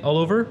touching it all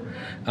over.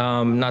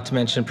 Not to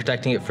mention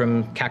protecting it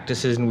from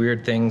cactuses and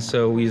weird things.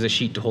 So we use a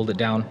sheet to hold it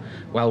down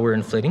while we're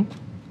inflating.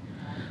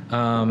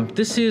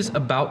 This is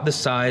about the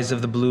size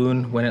of the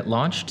balloon when it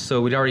launched.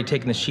 So we'd already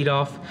taken the sheet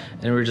off,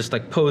 and we were just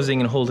like posing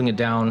and holding it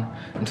down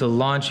until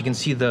launch. You can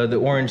see the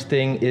orange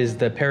thing is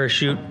the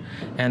parachute,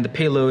 and the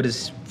payload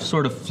is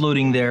sort of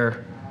floating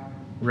there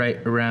right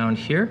around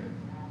here.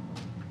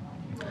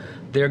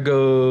 There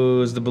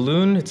goes the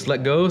balloon. It's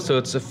let go, so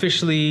it's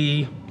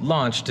officially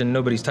launched and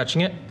nobody's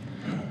touching it.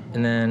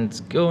 And then it's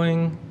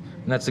going,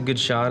 and that's a good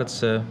shot.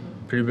 It's a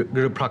pretty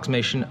good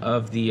approximation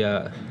of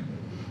the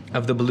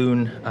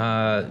balloon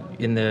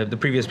in the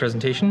previous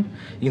presentation.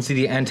 You can see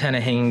the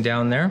antenna hanging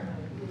down there,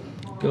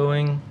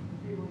 going,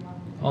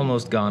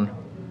 almost gone.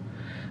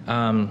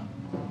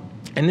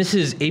 And this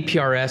is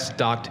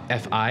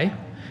aprs.fi.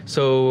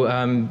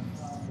 So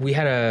we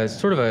had a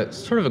sort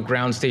of a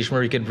ground station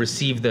where we could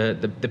receive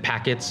the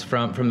packets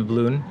from the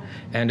balloon,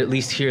 and at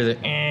least hear the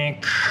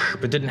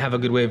but didn't have a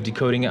good way of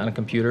decoding it on a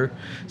computer.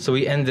 So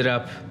we ended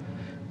up,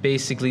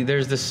 basically,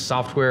 there's this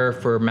software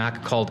for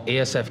Mac called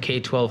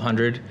ASFK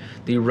 1200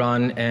 that you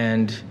run,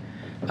 and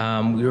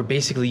we were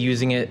basically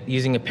using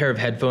a pair of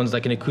headphones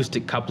like an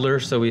acoustic coupler.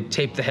 So we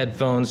taped the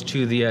headphones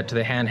to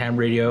the ham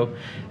radio,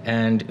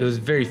 and it was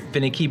very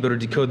finicky, but it would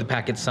decode the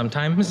packets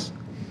sometimes.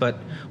 But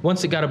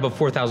once it got above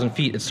 4,000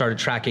 feet, it started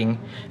tracking,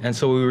 and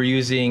so we were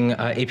using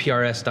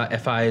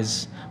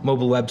aprs.fi's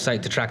mobile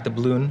website to track the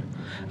balloon.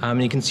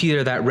 And you can see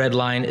there that red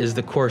line is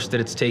the course that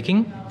it's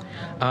taking.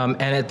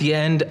 And at the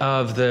end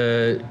of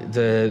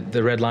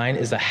the red line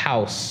is a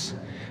house.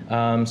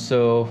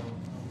 So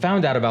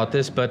found out about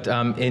this, but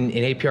in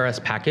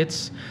APRS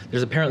packets,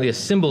 there's apparently a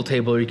symbol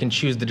table where you can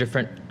choose the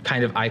different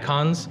kind of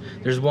icons.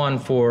 There's one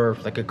for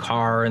like a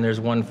car, and there's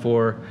one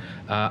for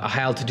a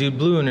high altitude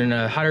balloon and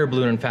a higher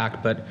balloon, in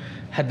fact, but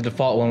had the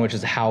default one, which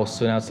is a house.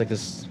 So now it's like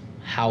this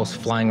house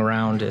flying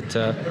around at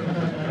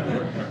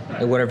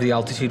whatever the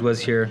altitude was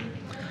here.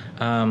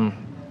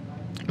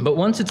 But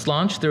once it's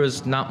launched, there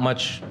was not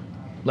much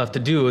left to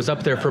do. It was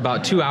up there for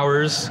about 2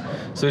 hours,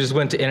 so we just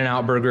went to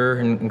In-N-Out Burger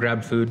and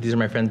grabbed food. These are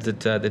my friends that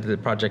did the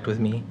project with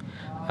me.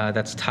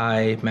 That's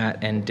Ty,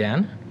 Matt, and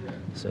Dan.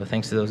 So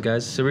thanks to those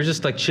guys. So we're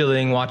just like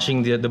chilling,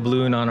 watching the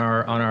balloon on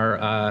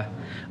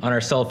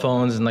our cell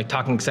phones and like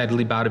talking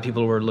excitedly about it.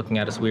 People were looking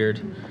at us weird.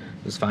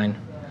 It was fine.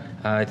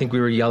 I think we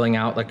were yelling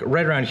out, like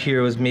right around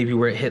here was maybe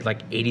where it hit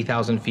like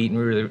 80,000 feet, and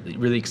we were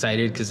really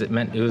excited because it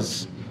meant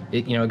it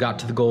got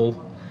to the goal.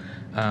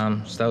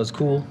 So that was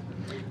cool.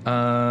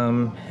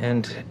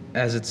 And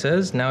as it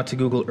says, now to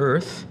Google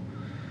Earth.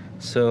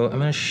 So I'm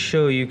going to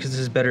show you, because this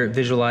is better at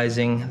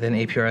visualizing than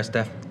APRS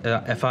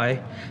FI,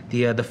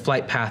 the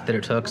flight path that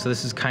it took. So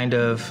this is kind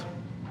of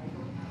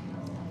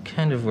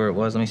where it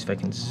was. Let me see if I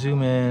can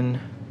zoom in.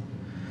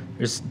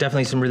 There's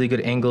definitely some really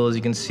good angles.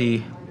 You can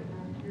see.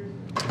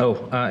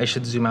 Oh, I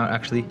should zoom out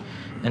actually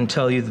and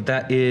tell you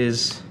that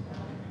is,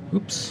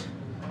 oops.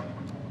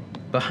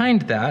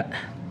 Behind that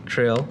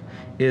trail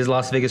is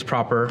Las Vegas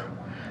proper.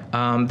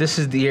 This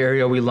is the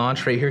area we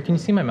launched right here. Can you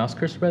see my mouse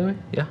cursor, by the way?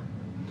 Yeah.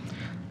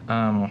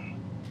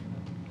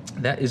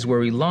 That is where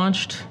we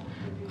launched.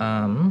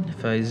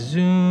 If I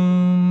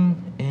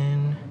zoom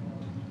in,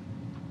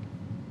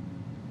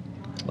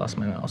 lost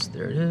my mouse,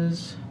 there it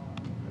is.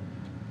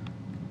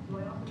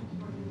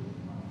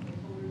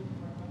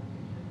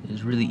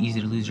 It's really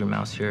easy to lose your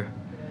mouse here.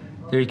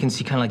 There you can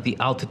see kind of like the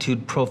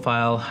altitude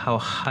profile, how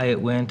high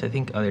it went. I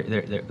think, oh, there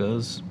it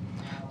goes.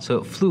 So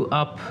it flew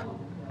up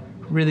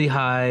really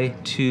high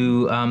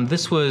to,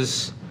 this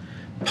was,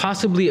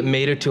 possibly it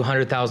made it to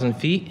 100,000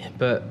 feet,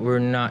 but we're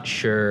not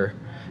sure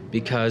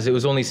because it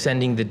was only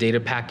sending the data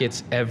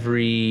packets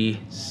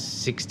every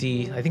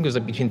 60, I think it was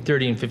like between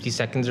 30 and 50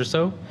 seconds or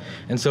so.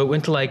 And so it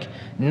went to like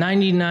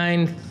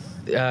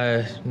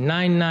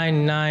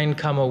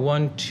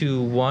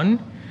 999,121,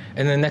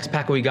 and then the next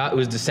packet we got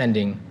was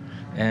descending.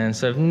 And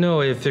so I have no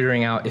way of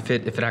figuring out if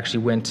it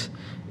actually went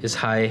as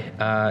high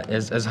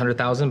as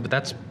 100,000, but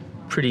that's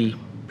pretty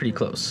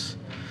close.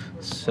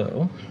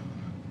 So,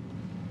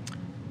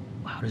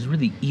 wow, it's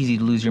really easy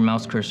to lose your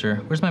mouse cursor.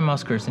 Where's my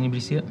mouse cursor?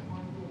 Anybody see it?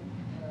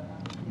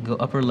 Go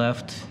upper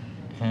left,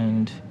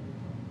 and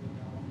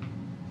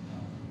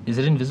is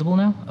it invisible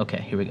now?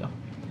 Okay, here we go.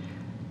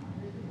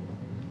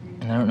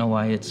 And I don't know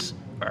why it's.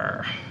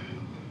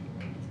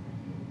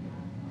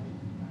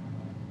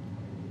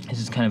 This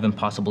is kind of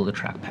impossible to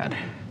trackpad.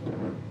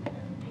 Hang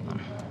on.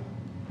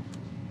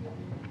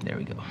 There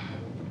we go.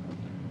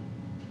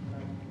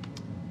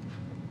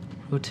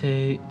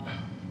 Rotate,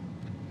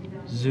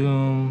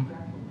 zoom.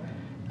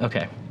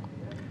 Okay.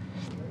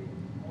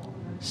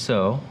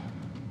 So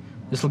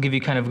this will give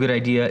you kind of a good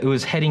idea. It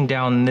was heading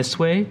down this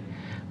way,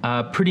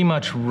 pretty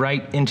much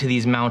right into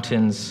these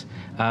mountains.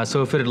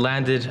 So if it had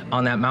landed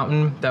on that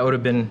mountain, that would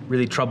have been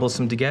really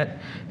troublesome to get.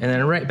 And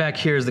then right back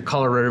here is the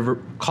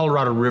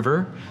Colorado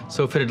River.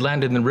 So if it had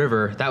landed in the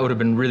river, that would have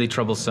been really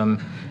troublesome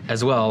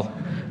as well.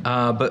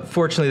 But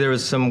fortunately, there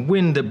was some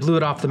wind that blew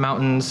it off the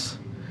mountains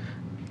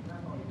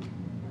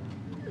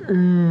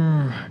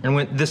and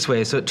went this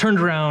way. So it turned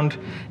around,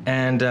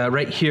 and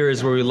right here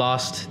is where we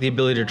lost the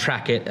ability to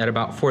track it at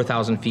about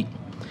 4,000 feet.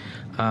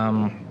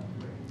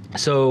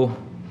 So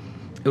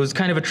it was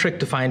kind of a trick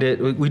to find it.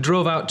 We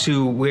drove out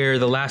to where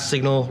the last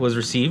signal was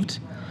received,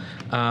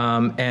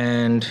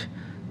 and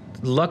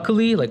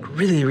luckily, like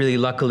really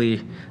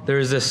luckily,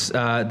 there's this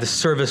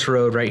service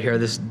road right here.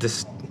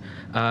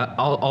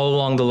 All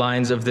along the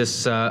lines of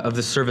this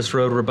service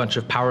road were a bunch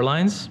of power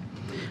lines.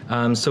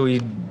 So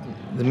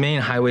the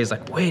main highway is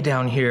like way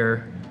down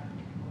here.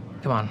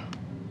 Come on.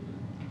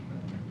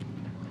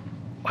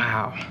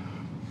 Wow,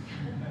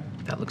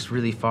 that looks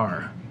really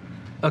far.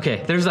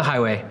 Okay, there's the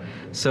highway.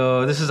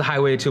 So this is a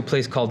highway to a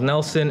place called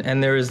Nelson,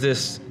 and there is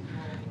this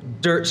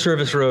dirt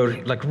service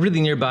road like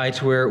really nearby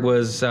to where it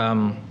was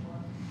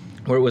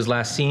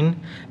last seen,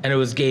 and it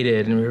was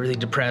gated, and we were really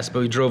depressed,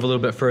 but we drove a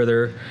little bit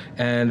further,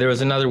 and there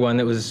was another one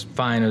that was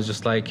fine. It was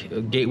just like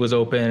a gate was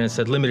open, and it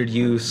said limited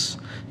use,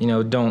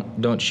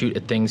 don't shoot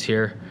at things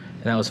here,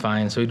 and that was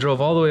fine. So we drove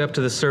all the way up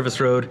to the service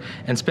road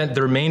and spent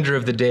the remainder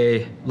of the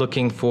day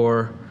looking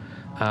for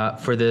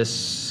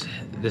this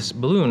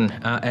balloon,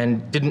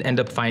 and didn't end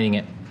up finding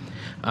it.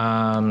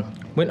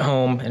 Went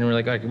home, and we're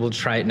like, okay, we'll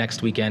try it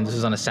next weekend. This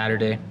is on a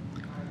Saturday.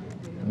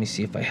 Let me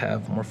see if I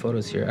have more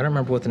photos here. I don't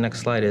remember what the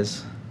next slide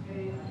is.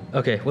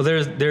 Okay, well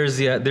there's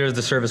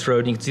the service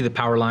road. You can see the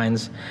power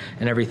lines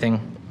and everything.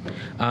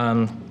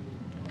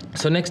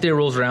 So next day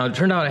rolls around. It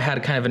turned out I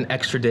had kind of an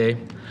extra day,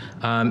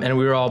 and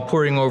we were all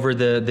poring over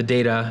the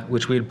data,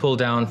 which we had pulled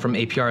down from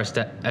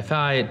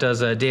APRS.FI. It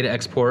does a data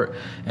export,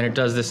 and it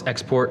does this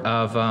export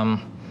of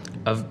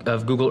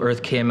Google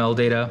Earth KML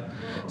data.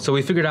 So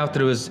we figured out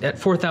that it was at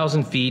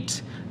 4,000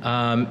 feet.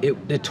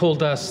 It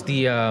told us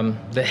the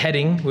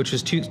heading, which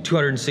was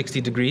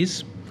 260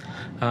 degrees.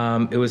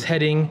 It was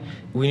heading,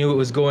 we knew it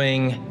was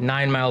going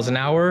 9 miles an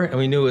hour, and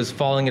we knew it was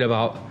falling at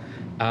about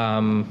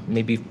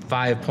maybe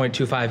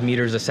 5.25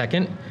 meters a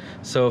second.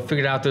 So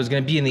figured out that it was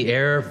going to be in the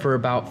air for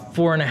about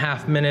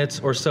 4.5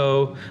 minutes or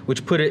so,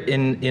 which put it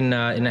in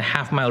a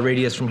half-mile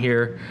radius from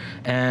here.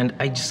 And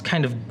I just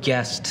kind of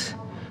guessed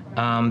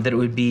that it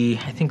would be,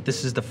 I think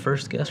this is the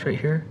first guess right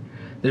here.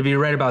 It'd be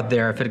right about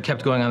there if it had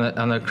kept going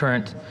on the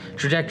current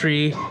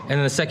trajectory. And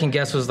then the second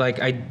guess was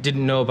like, I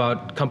didn't know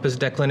about compass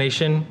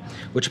declination,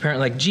 which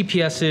apparently like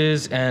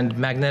GPSs and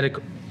magnetic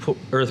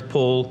Earth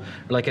pole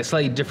are like at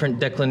slightly different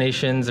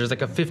declinations. There's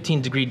like a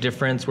 15-degree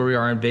difference where we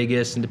are in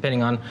Vegas, and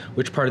depending on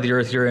which part of the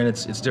Earth you're in,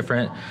 it's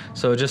different.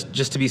 So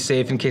just to be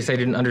safe, in case I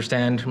didn't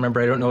understand,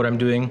 remember I don't know what I'm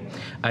doing.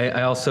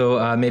 I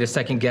also made a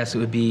second guess it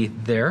would be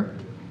there.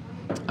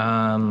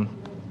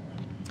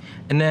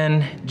 And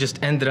then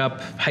just ended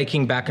up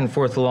hiking back and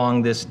forth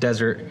along this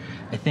desert.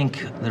 I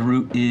think the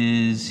route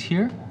is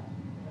here.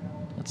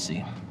 Let's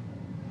see.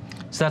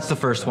 So that's the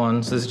first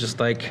one. So this is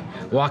just like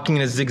walking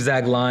in a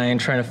zigzag line,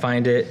 trying to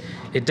find it.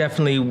 It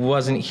definitely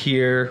wasn't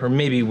here, or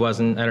maybe it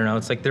wasn't, I don't know.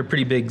 It's like they're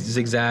pretty big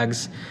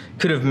zigzags.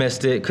 Could have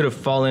missed it, could have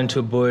fallen into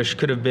a bush,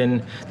 could have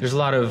been, there's a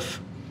lot of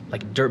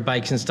like dirt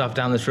bikes and stuff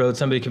down this road.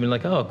 Somebody could have been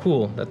like, oh,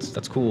 cool,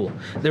 that's cool.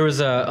 There was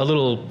a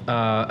little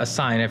a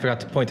sign, I forgot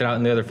to point it out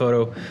in the other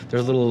photo.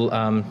 There's a little,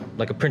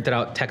 like a printed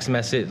out text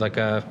message, like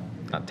a,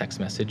 not text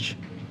message,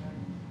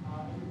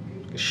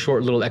 a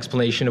short little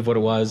explanation of what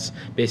it was,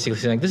 basically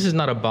saying, this is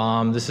not a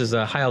bomb, this is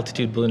a high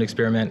altitude balloon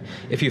experiment.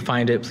 If you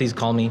find it, please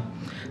call me,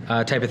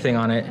 type of thing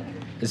on it.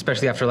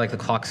 Especially after like the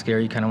clock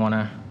scare, you kind of want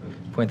to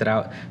point that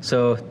out.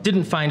 So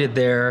didn't find it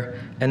there,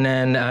 and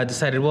then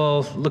decided,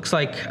 well, looks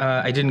like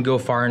I didn't go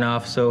far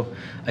enough, so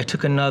I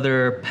took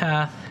another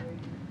path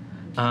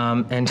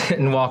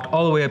and walked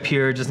all the way up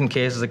here just in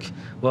case. I was like,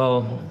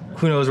 well,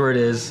 who knows where it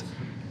is?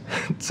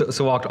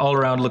 so walked all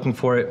around looking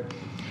for it.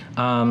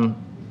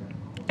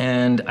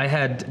 And I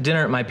had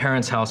dinner at my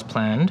parents' house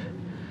planned.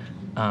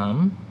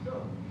 And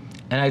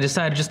I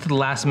decided just at the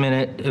last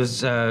minute, it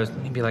was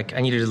maybe like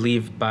I needed to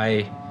leave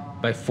by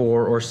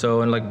 4 or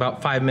so, and like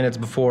about 5 minutes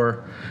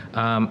before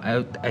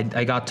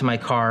I got to my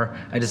car,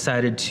 I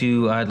decided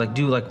to like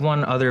do like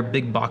one other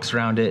big box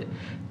around it.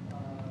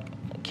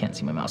 I can't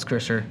see my mouse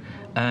cursor.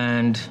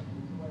 And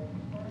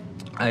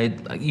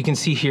you can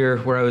see here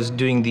where I was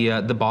doing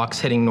the box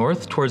heading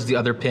north towards the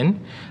other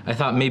pin. I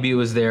thought maybe it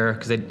was there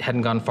because I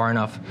hadn't gone far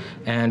enough,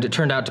 and it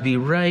turned out to be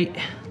right,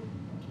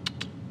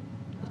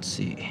 let's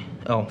see,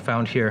 oh,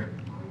 found here.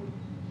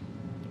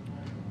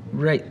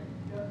 Right,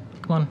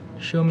 come on,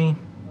 show me.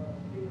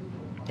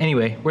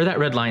 Anyway, where that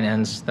red line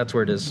ends, that's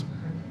where it is.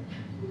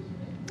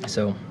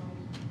 So,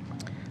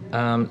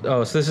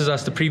 oh, so this is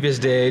us the previous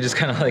day, just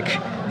kind of like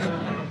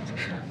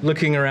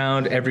looking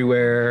around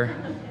everywhere,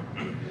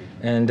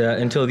 and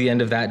until the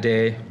end of that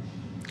day,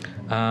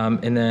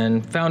 and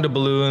then found a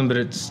balloon, but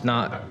it's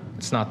not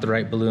the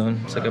right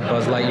balloon. It's like a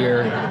Buzz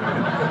Lightyear.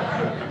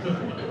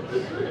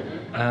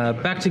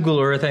 Back to Google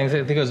Earth. I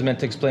think I was meant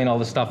to explain all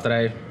the stuff that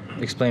I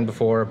explained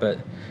before, but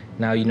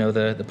now you know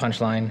the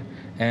punchline.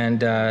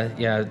 And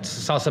yeah,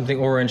 saw something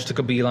orange, took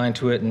a beeline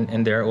to it,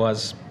 and there it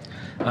was.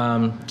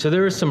 So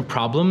there were some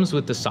problems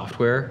with the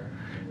software.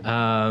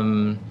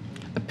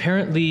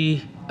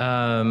 Apparently,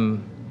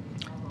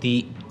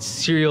 the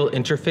serial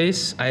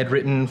interface I had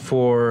written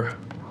for,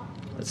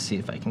 let's see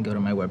if I can go to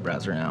my web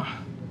browser now.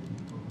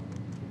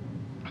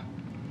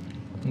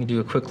 Let me do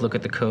a quick look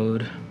at the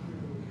code.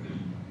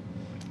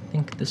 I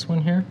think this one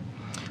here.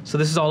 So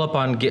this is all up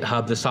on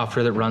GitHub, the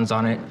software that runs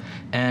on it.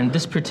 And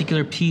this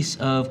particular piece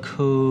of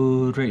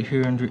code right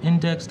here under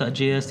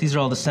index.js, these are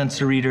all the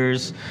sensor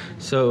readers.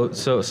 So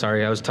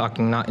sorry, I was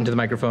talking not into the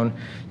microphone.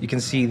 You can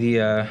see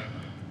the,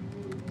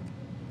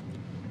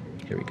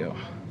 here we go.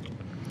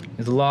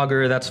 The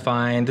logger, that's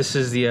fine. This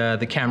is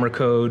the camera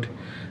code.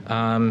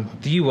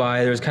 The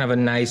UI, there was kind of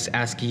a nice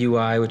ASCII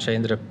UI, which I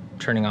ended up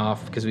turning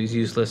off because it was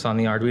useless on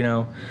the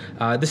Arduino.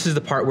 This is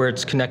the part where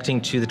it's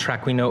connecting to the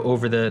Trackwino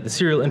over the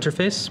serial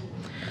interface.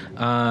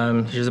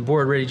 Here's a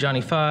board ready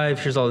Johnny 5.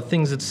 Here's all the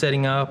things it's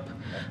setting up.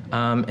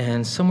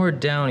 And somewhere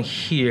down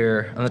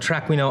here on the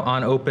Trackwino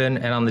on open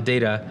and on the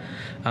data,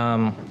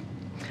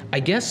 I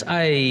guess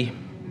I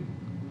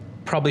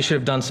probably should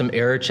have done some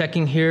error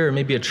checking here, or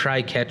maybe a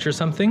try catch or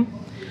something,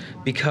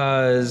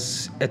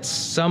 because at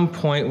some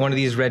point one of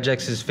these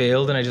regexes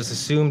failed and I just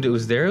assumed it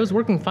was there. It was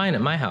working fine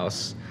at my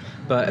house.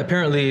 But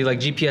apparently, like,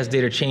 GPS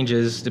data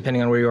changes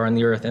depending on where you are on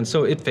the Earth, and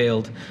so it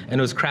failed, and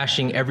it was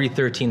crashing every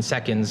 13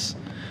 seconds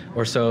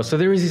or so. So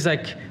there was these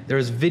like, there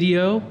was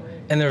video,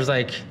 and there was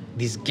like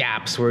these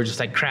gaps where it just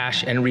like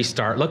crash and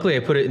restart. Luckily, I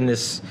put it in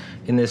this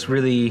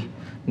really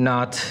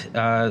not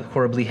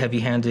horribly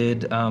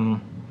heavy-handed,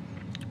 not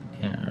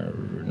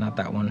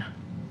that one.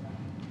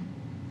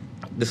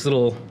 This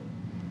little,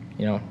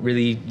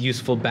 really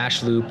useful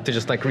bash loop to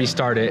just like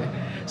restart it.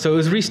 So it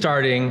was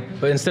restarting,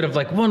 but instead of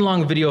like one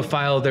long video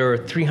file, there were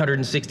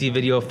 360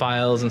 video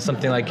files and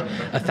something like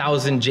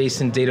 1,000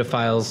 JSON data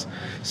files.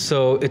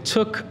 So it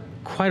took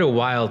quite a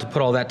while to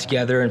put all that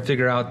together and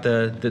figure out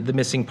the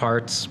missing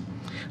parts.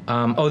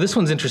 Oh, this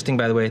one's interesting,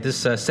 by the way. This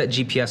set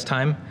GPS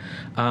time.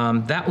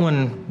 That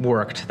one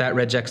worked. That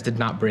regex did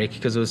not break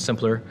because it was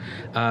simpler.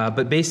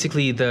 But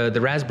basically, the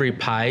Raspberry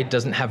Pi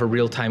doesn't have a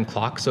real-time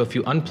clock. So if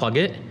you unplug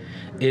it,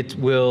 it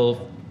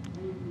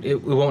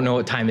won't know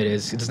what time it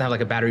is. It doesn't have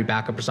like a battery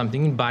backup or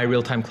something. You can buy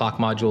real-time clock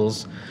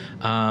modules.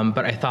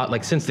 But I thought,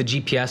 like, since the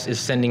GPS is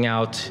sending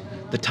out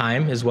the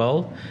time as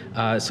well,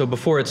 so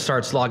before it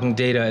starts logging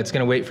data, it's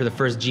going to wait for the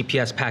first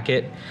GPS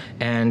packet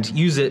and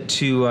use it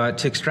to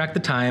extract the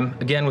time,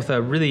 again with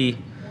a really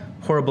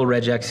horrible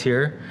regex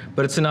here,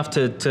 but it's enough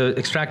to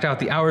extract out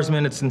the hours,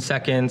 minutes, and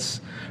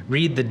seconds,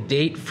 read the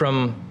date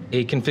from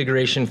a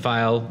configuration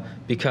file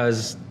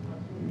because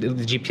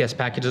the GPS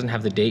packet doesn't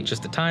have the date,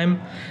 just the time,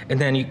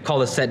 and then you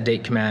call a set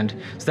date command.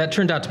 So that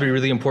turned out to be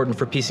really important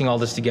for piecing all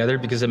this together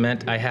because it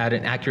meant I had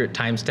an accurate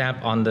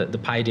timestamp on the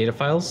Pi data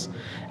files,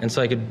 and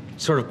so I could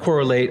sort of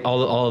correlate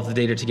all of the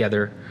data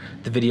together,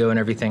 the video and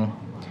everything.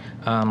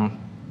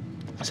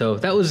 So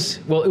that was,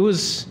 well,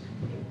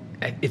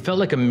 it felt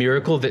like a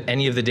miracle that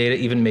any of the data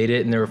even made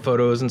it, and there were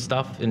photos and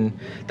stuff, and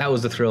that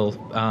was the thrill.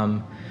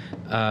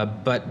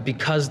 But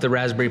because the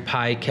Raspberry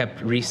Pi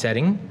kept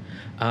resetting,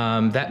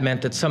 that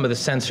meant that some of the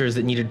sensors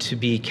that needed to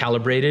be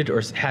calibrated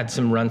or had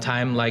some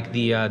runtime, like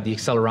the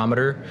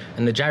accelerometer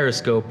and the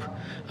gyroscope,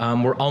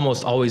 were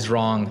almost always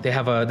wrong. They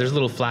have there's a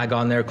little flag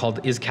on there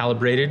called "is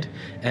calibrated,"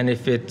 and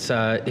if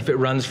it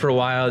runs for a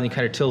while and you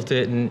kind of tilt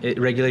it and it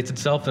regulates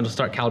itself, then it'll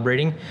start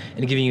calibrating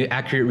and giving you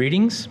accurate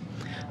readings.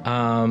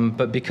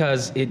 But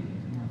because it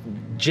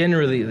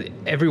generally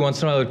every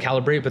once in a while it would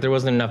calibrate, but there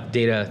wasn't enough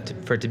data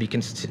for it to be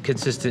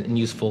consistent and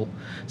useful,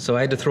 so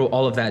I had to throw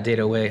all of that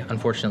data away,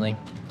 unfortunately.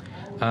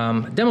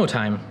 Demo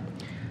time.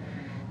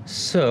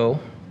 So,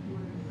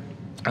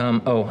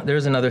 oh,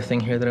 there's another thing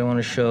here that I want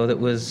to show that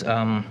was,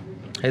 I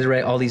had to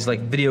write all these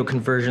like video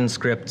conversion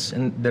scripts,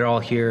 and they're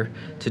all here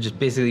to just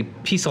basically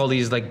piece all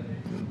these like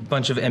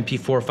bunch of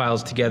MP4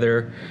 files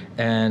together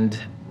and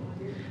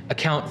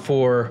account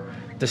for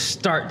the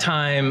start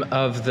time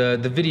of the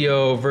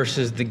video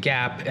versus the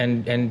gap,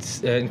 and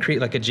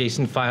create like a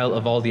JSON file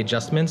of all the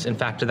adjustments and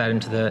factor that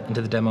into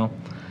the demo.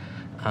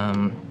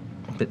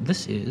 But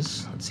this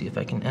is, let's see if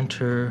I can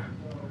enter,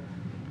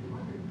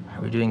 how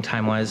are we doing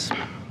time-wise?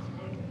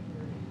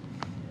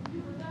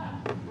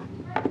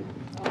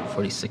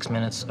 46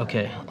 minutes,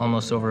 okay,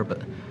 almost over,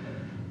 but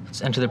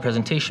let's enter the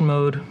presentation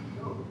mode.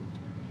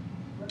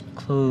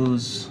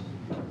 Close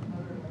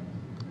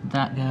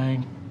that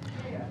guy.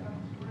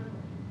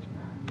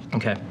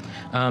 Okay,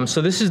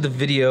 so this is the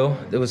video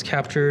that was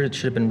captured. It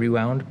should have been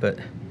rewound,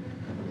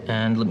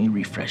 and let me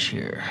refresh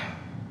here.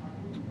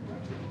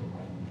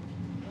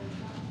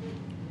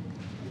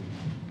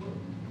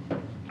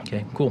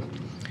 Okay, cool.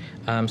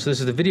 So this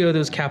is the video that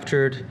was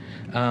captured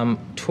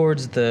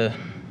towards the,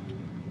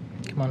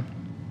 come on.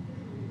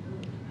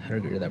 How do I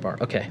get rid of that bar?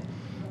 Okay,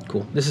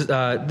 cool. This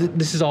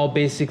is all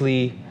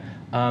basically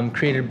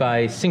created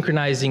by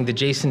synchronizing the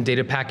JSON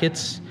data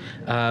packets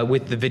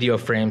with the video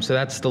frame. So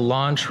that's the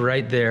launch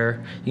right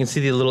there. You can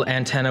see the little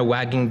antenna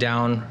wagging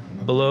down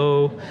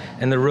below,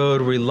 and the road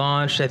where we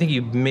launched. I think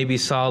you maybe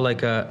saw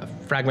like a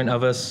fragment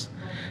of us.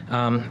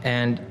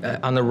 And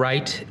on the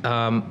right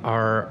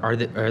are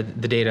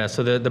the data.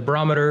 So the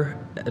barometer,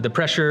 the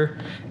pressure,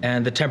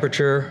 and the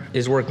temperature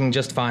is working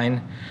just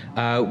fine.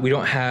 We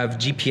don't have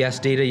GPS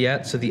data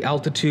yet, so the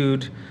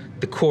altitude,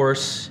 the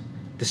course,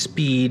 the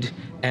speed,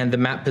 and the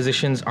map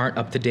positions aren't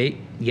up to date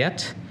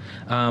yet.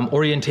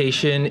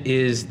 Orientation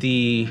is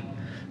the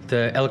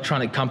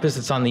electronic compass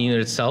that's on the unit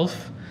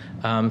itself.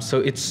 So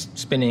it's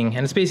spinning,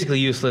 and it's basically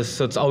useless,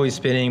 so it's always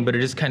spinning, but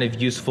it is kind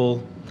of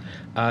useful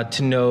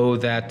to know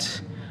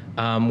that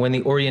when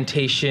the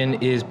orientation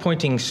is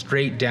pointing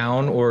straight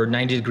down or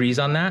 90 degrees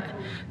on that,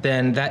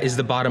 then that is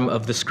the bottom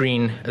of the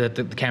screen that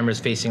the camera is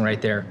facing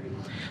right there.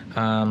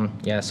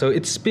 Yeah, so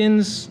it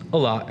spins a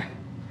lot.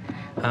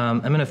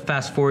 I'm going to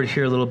fast forward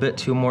here a little bit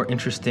to a more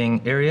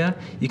interesting area.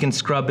 You can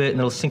scrub it and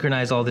it'll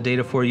synchronize all the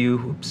data for you.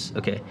 Oops,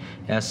 okay.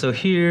 Yeah, so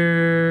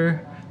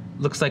here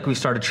looks like we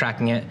started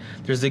tracking it.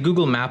 There's the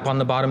Google map on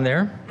the bottom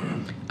there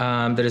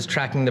that is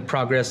tracking the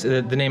progress.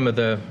 The name of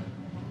the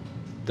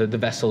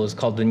vessel is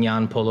called the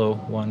Nyan Polo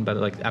 1, but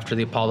like after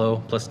the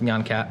Apollo plus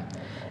Nyan Cat,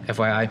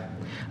 FYI.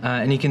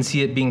 And you can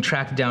see it being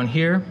tracked down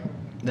here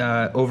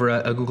over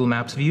a Google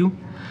Maps view.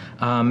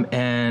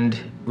 And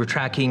we're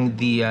tracking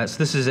the, so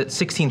this is at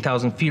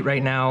 16,000 feet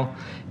right now,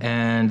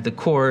 and the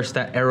course,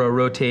 that arrow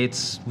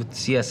rotates with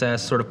CSS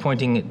sort of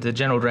pointing the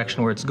general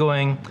direction where it's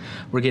going.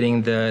 We're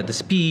getting the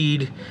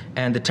speed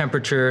and the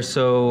temperature.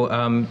 So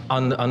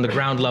on the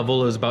ground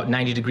level it was about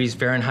 90 degrees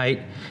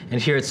Fahrenheit,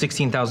 and here at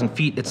 16,000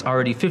 feet it's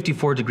already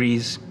 54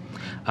 degrees.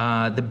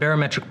 The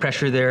barometric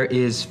pressure there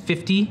is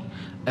 50.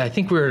 I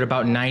think we're at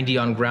about 90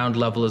 on ground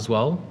level as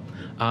well.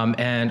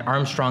 And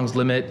Armstrong's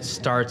limit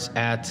starts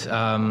at,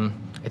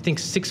 I think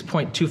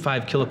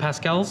 6.25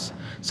 kilopascals.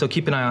 So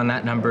keep an eye on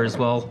that number as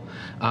well.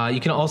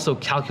 You can also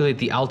calculate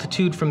the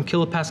altitude from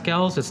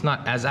kilopascals. It's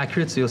not as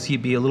accurate, so you'll see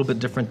it be a little bit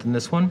different than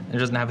this one. It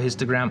doesn't have a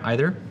histogram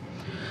either.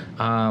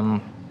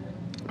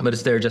 But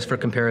it's there just for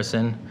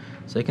comparison.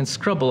 So I can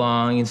scrub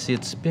along. You can see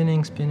it's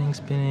spinning, spinning,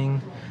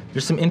 spinning.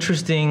 There's some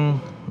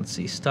interesting, let's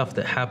see, stuff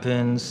that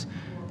happens.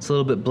 It's a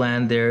little bit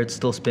bland there. It's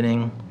still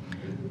spinning.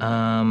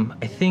 I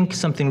think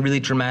something really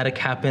dramatic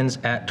happens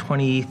at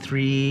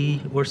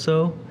 23 or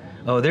so.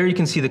 Oh, there you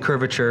can see the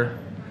curvature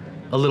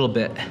a little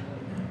bit.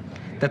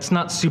 That's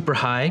not super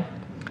high.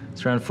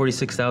 It's around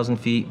 46,000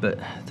 feet, but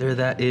there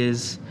that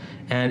is.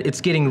 And it's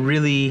getting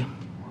really,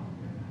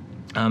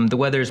 the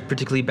weather is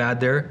particularly bad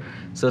there,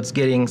 so it's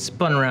getting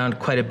spun around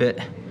quite a bit.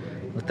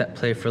 Let that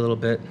play for a little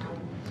bit.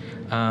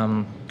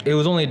 It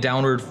was only a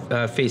downward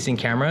facing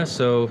camera,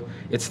 so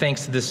it's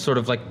thanks to this sort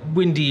of like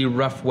windy,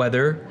 rough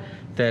weather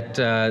that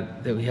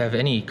we have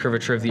any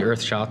curvature of the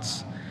Earth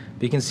shots.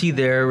 But you can see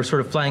there, we're sort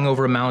of flying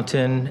over a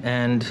mountain,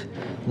 and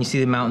you see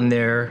the mountain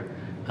there.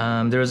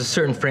 There was a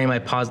certain frame I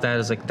paused that. I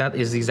was like, that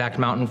is the exact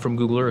mountain from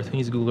Google Earth. We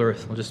use Google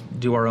Earth. We'll just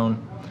do our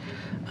own.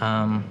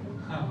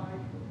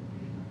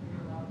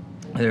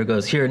 There it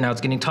goes. Here, now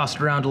it's getting tossed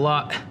around a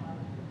lot.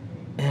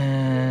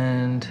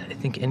 And I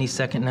think any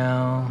second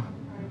now.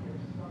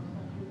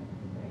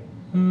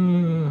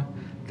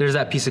 There's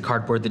that piece of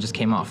cardboard that just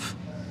came off.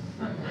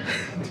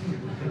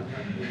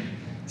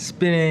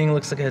 Spinning,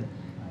 looks like a,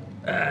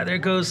 there it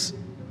goes.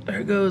 There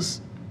it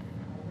goes.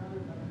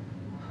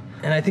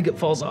 And I think it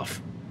falls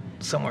off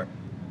somewhere.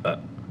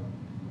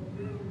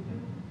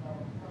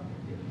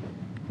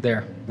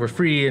 There, we're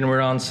free and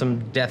we're on some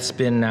death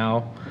spin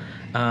now.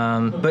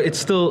 But it's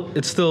still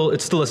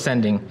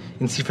ascending. You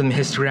can see from the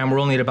histogram we're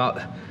only at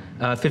about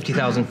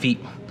 50,000 feet.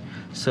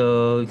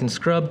 So you can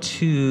scrub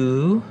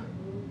to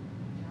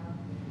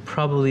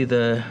probably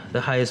the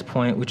highest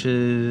point, which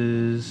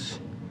is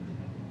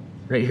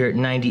right here at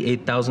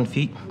 98,000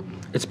 feet.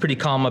 It's pretty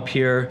calm up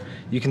here.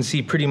 You can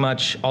see pretty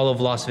much all of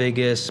Las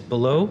Vegas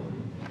below.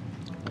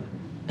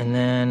 And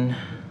then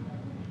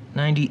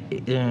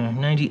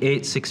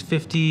 98,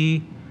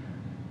 650,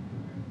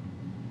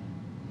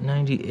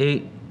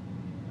 98.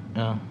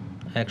 Oh,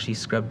 I actually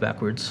scrubbed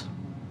backwards.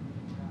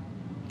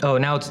 Oh,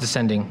 now it's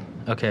descending.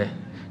 Okay.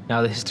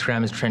 Now the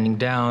histogram is trending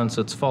down,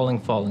 so it's falling,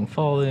 falling,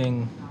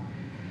 falling.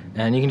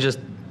 And you can just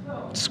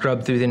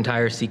scrub through the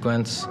entire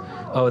sequence.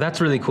 Oh,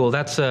 that's really cool.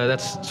 That's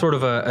sort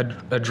of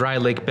a dry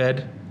lake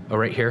bed,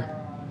 right here.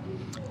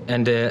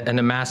 And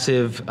a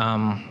massive,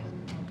 and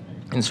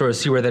sort of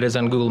see where that is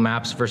on Google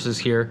Maps versus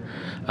here.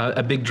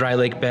 A big dry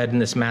lake bed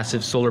and this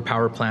massive solar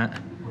power plant.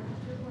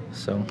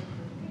 So.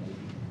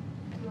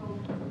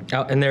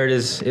 Oh, and there it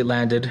is, it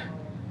landed.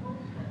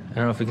 I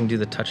don't know if we can do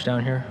the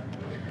touchdown here.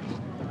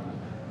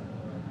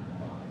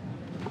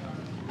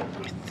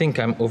 I think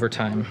I'm over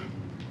time.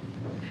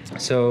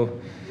 So,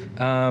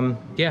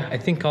 yeah, I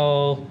think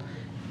I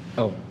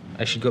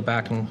should go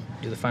back and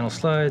do the final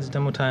slides,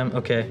 demo time.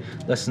 Okay,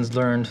 lessons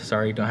learned,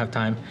 sorry, don't have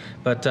time.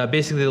 But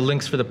basically the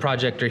links for the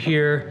project are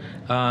here.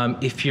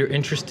 If you're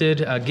interested,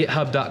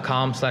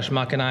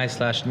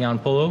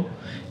 github.com/makanai/neonpolo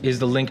is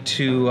the link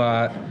to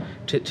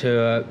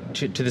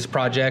this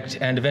project,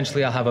 and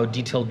eventually I'll have a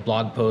detailed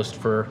blog post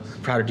for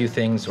how to do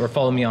things, or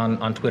follow me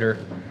on Twitter.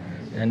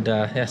 And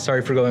yeah,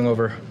 sorry for going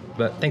over,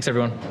 but thanks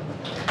everyone.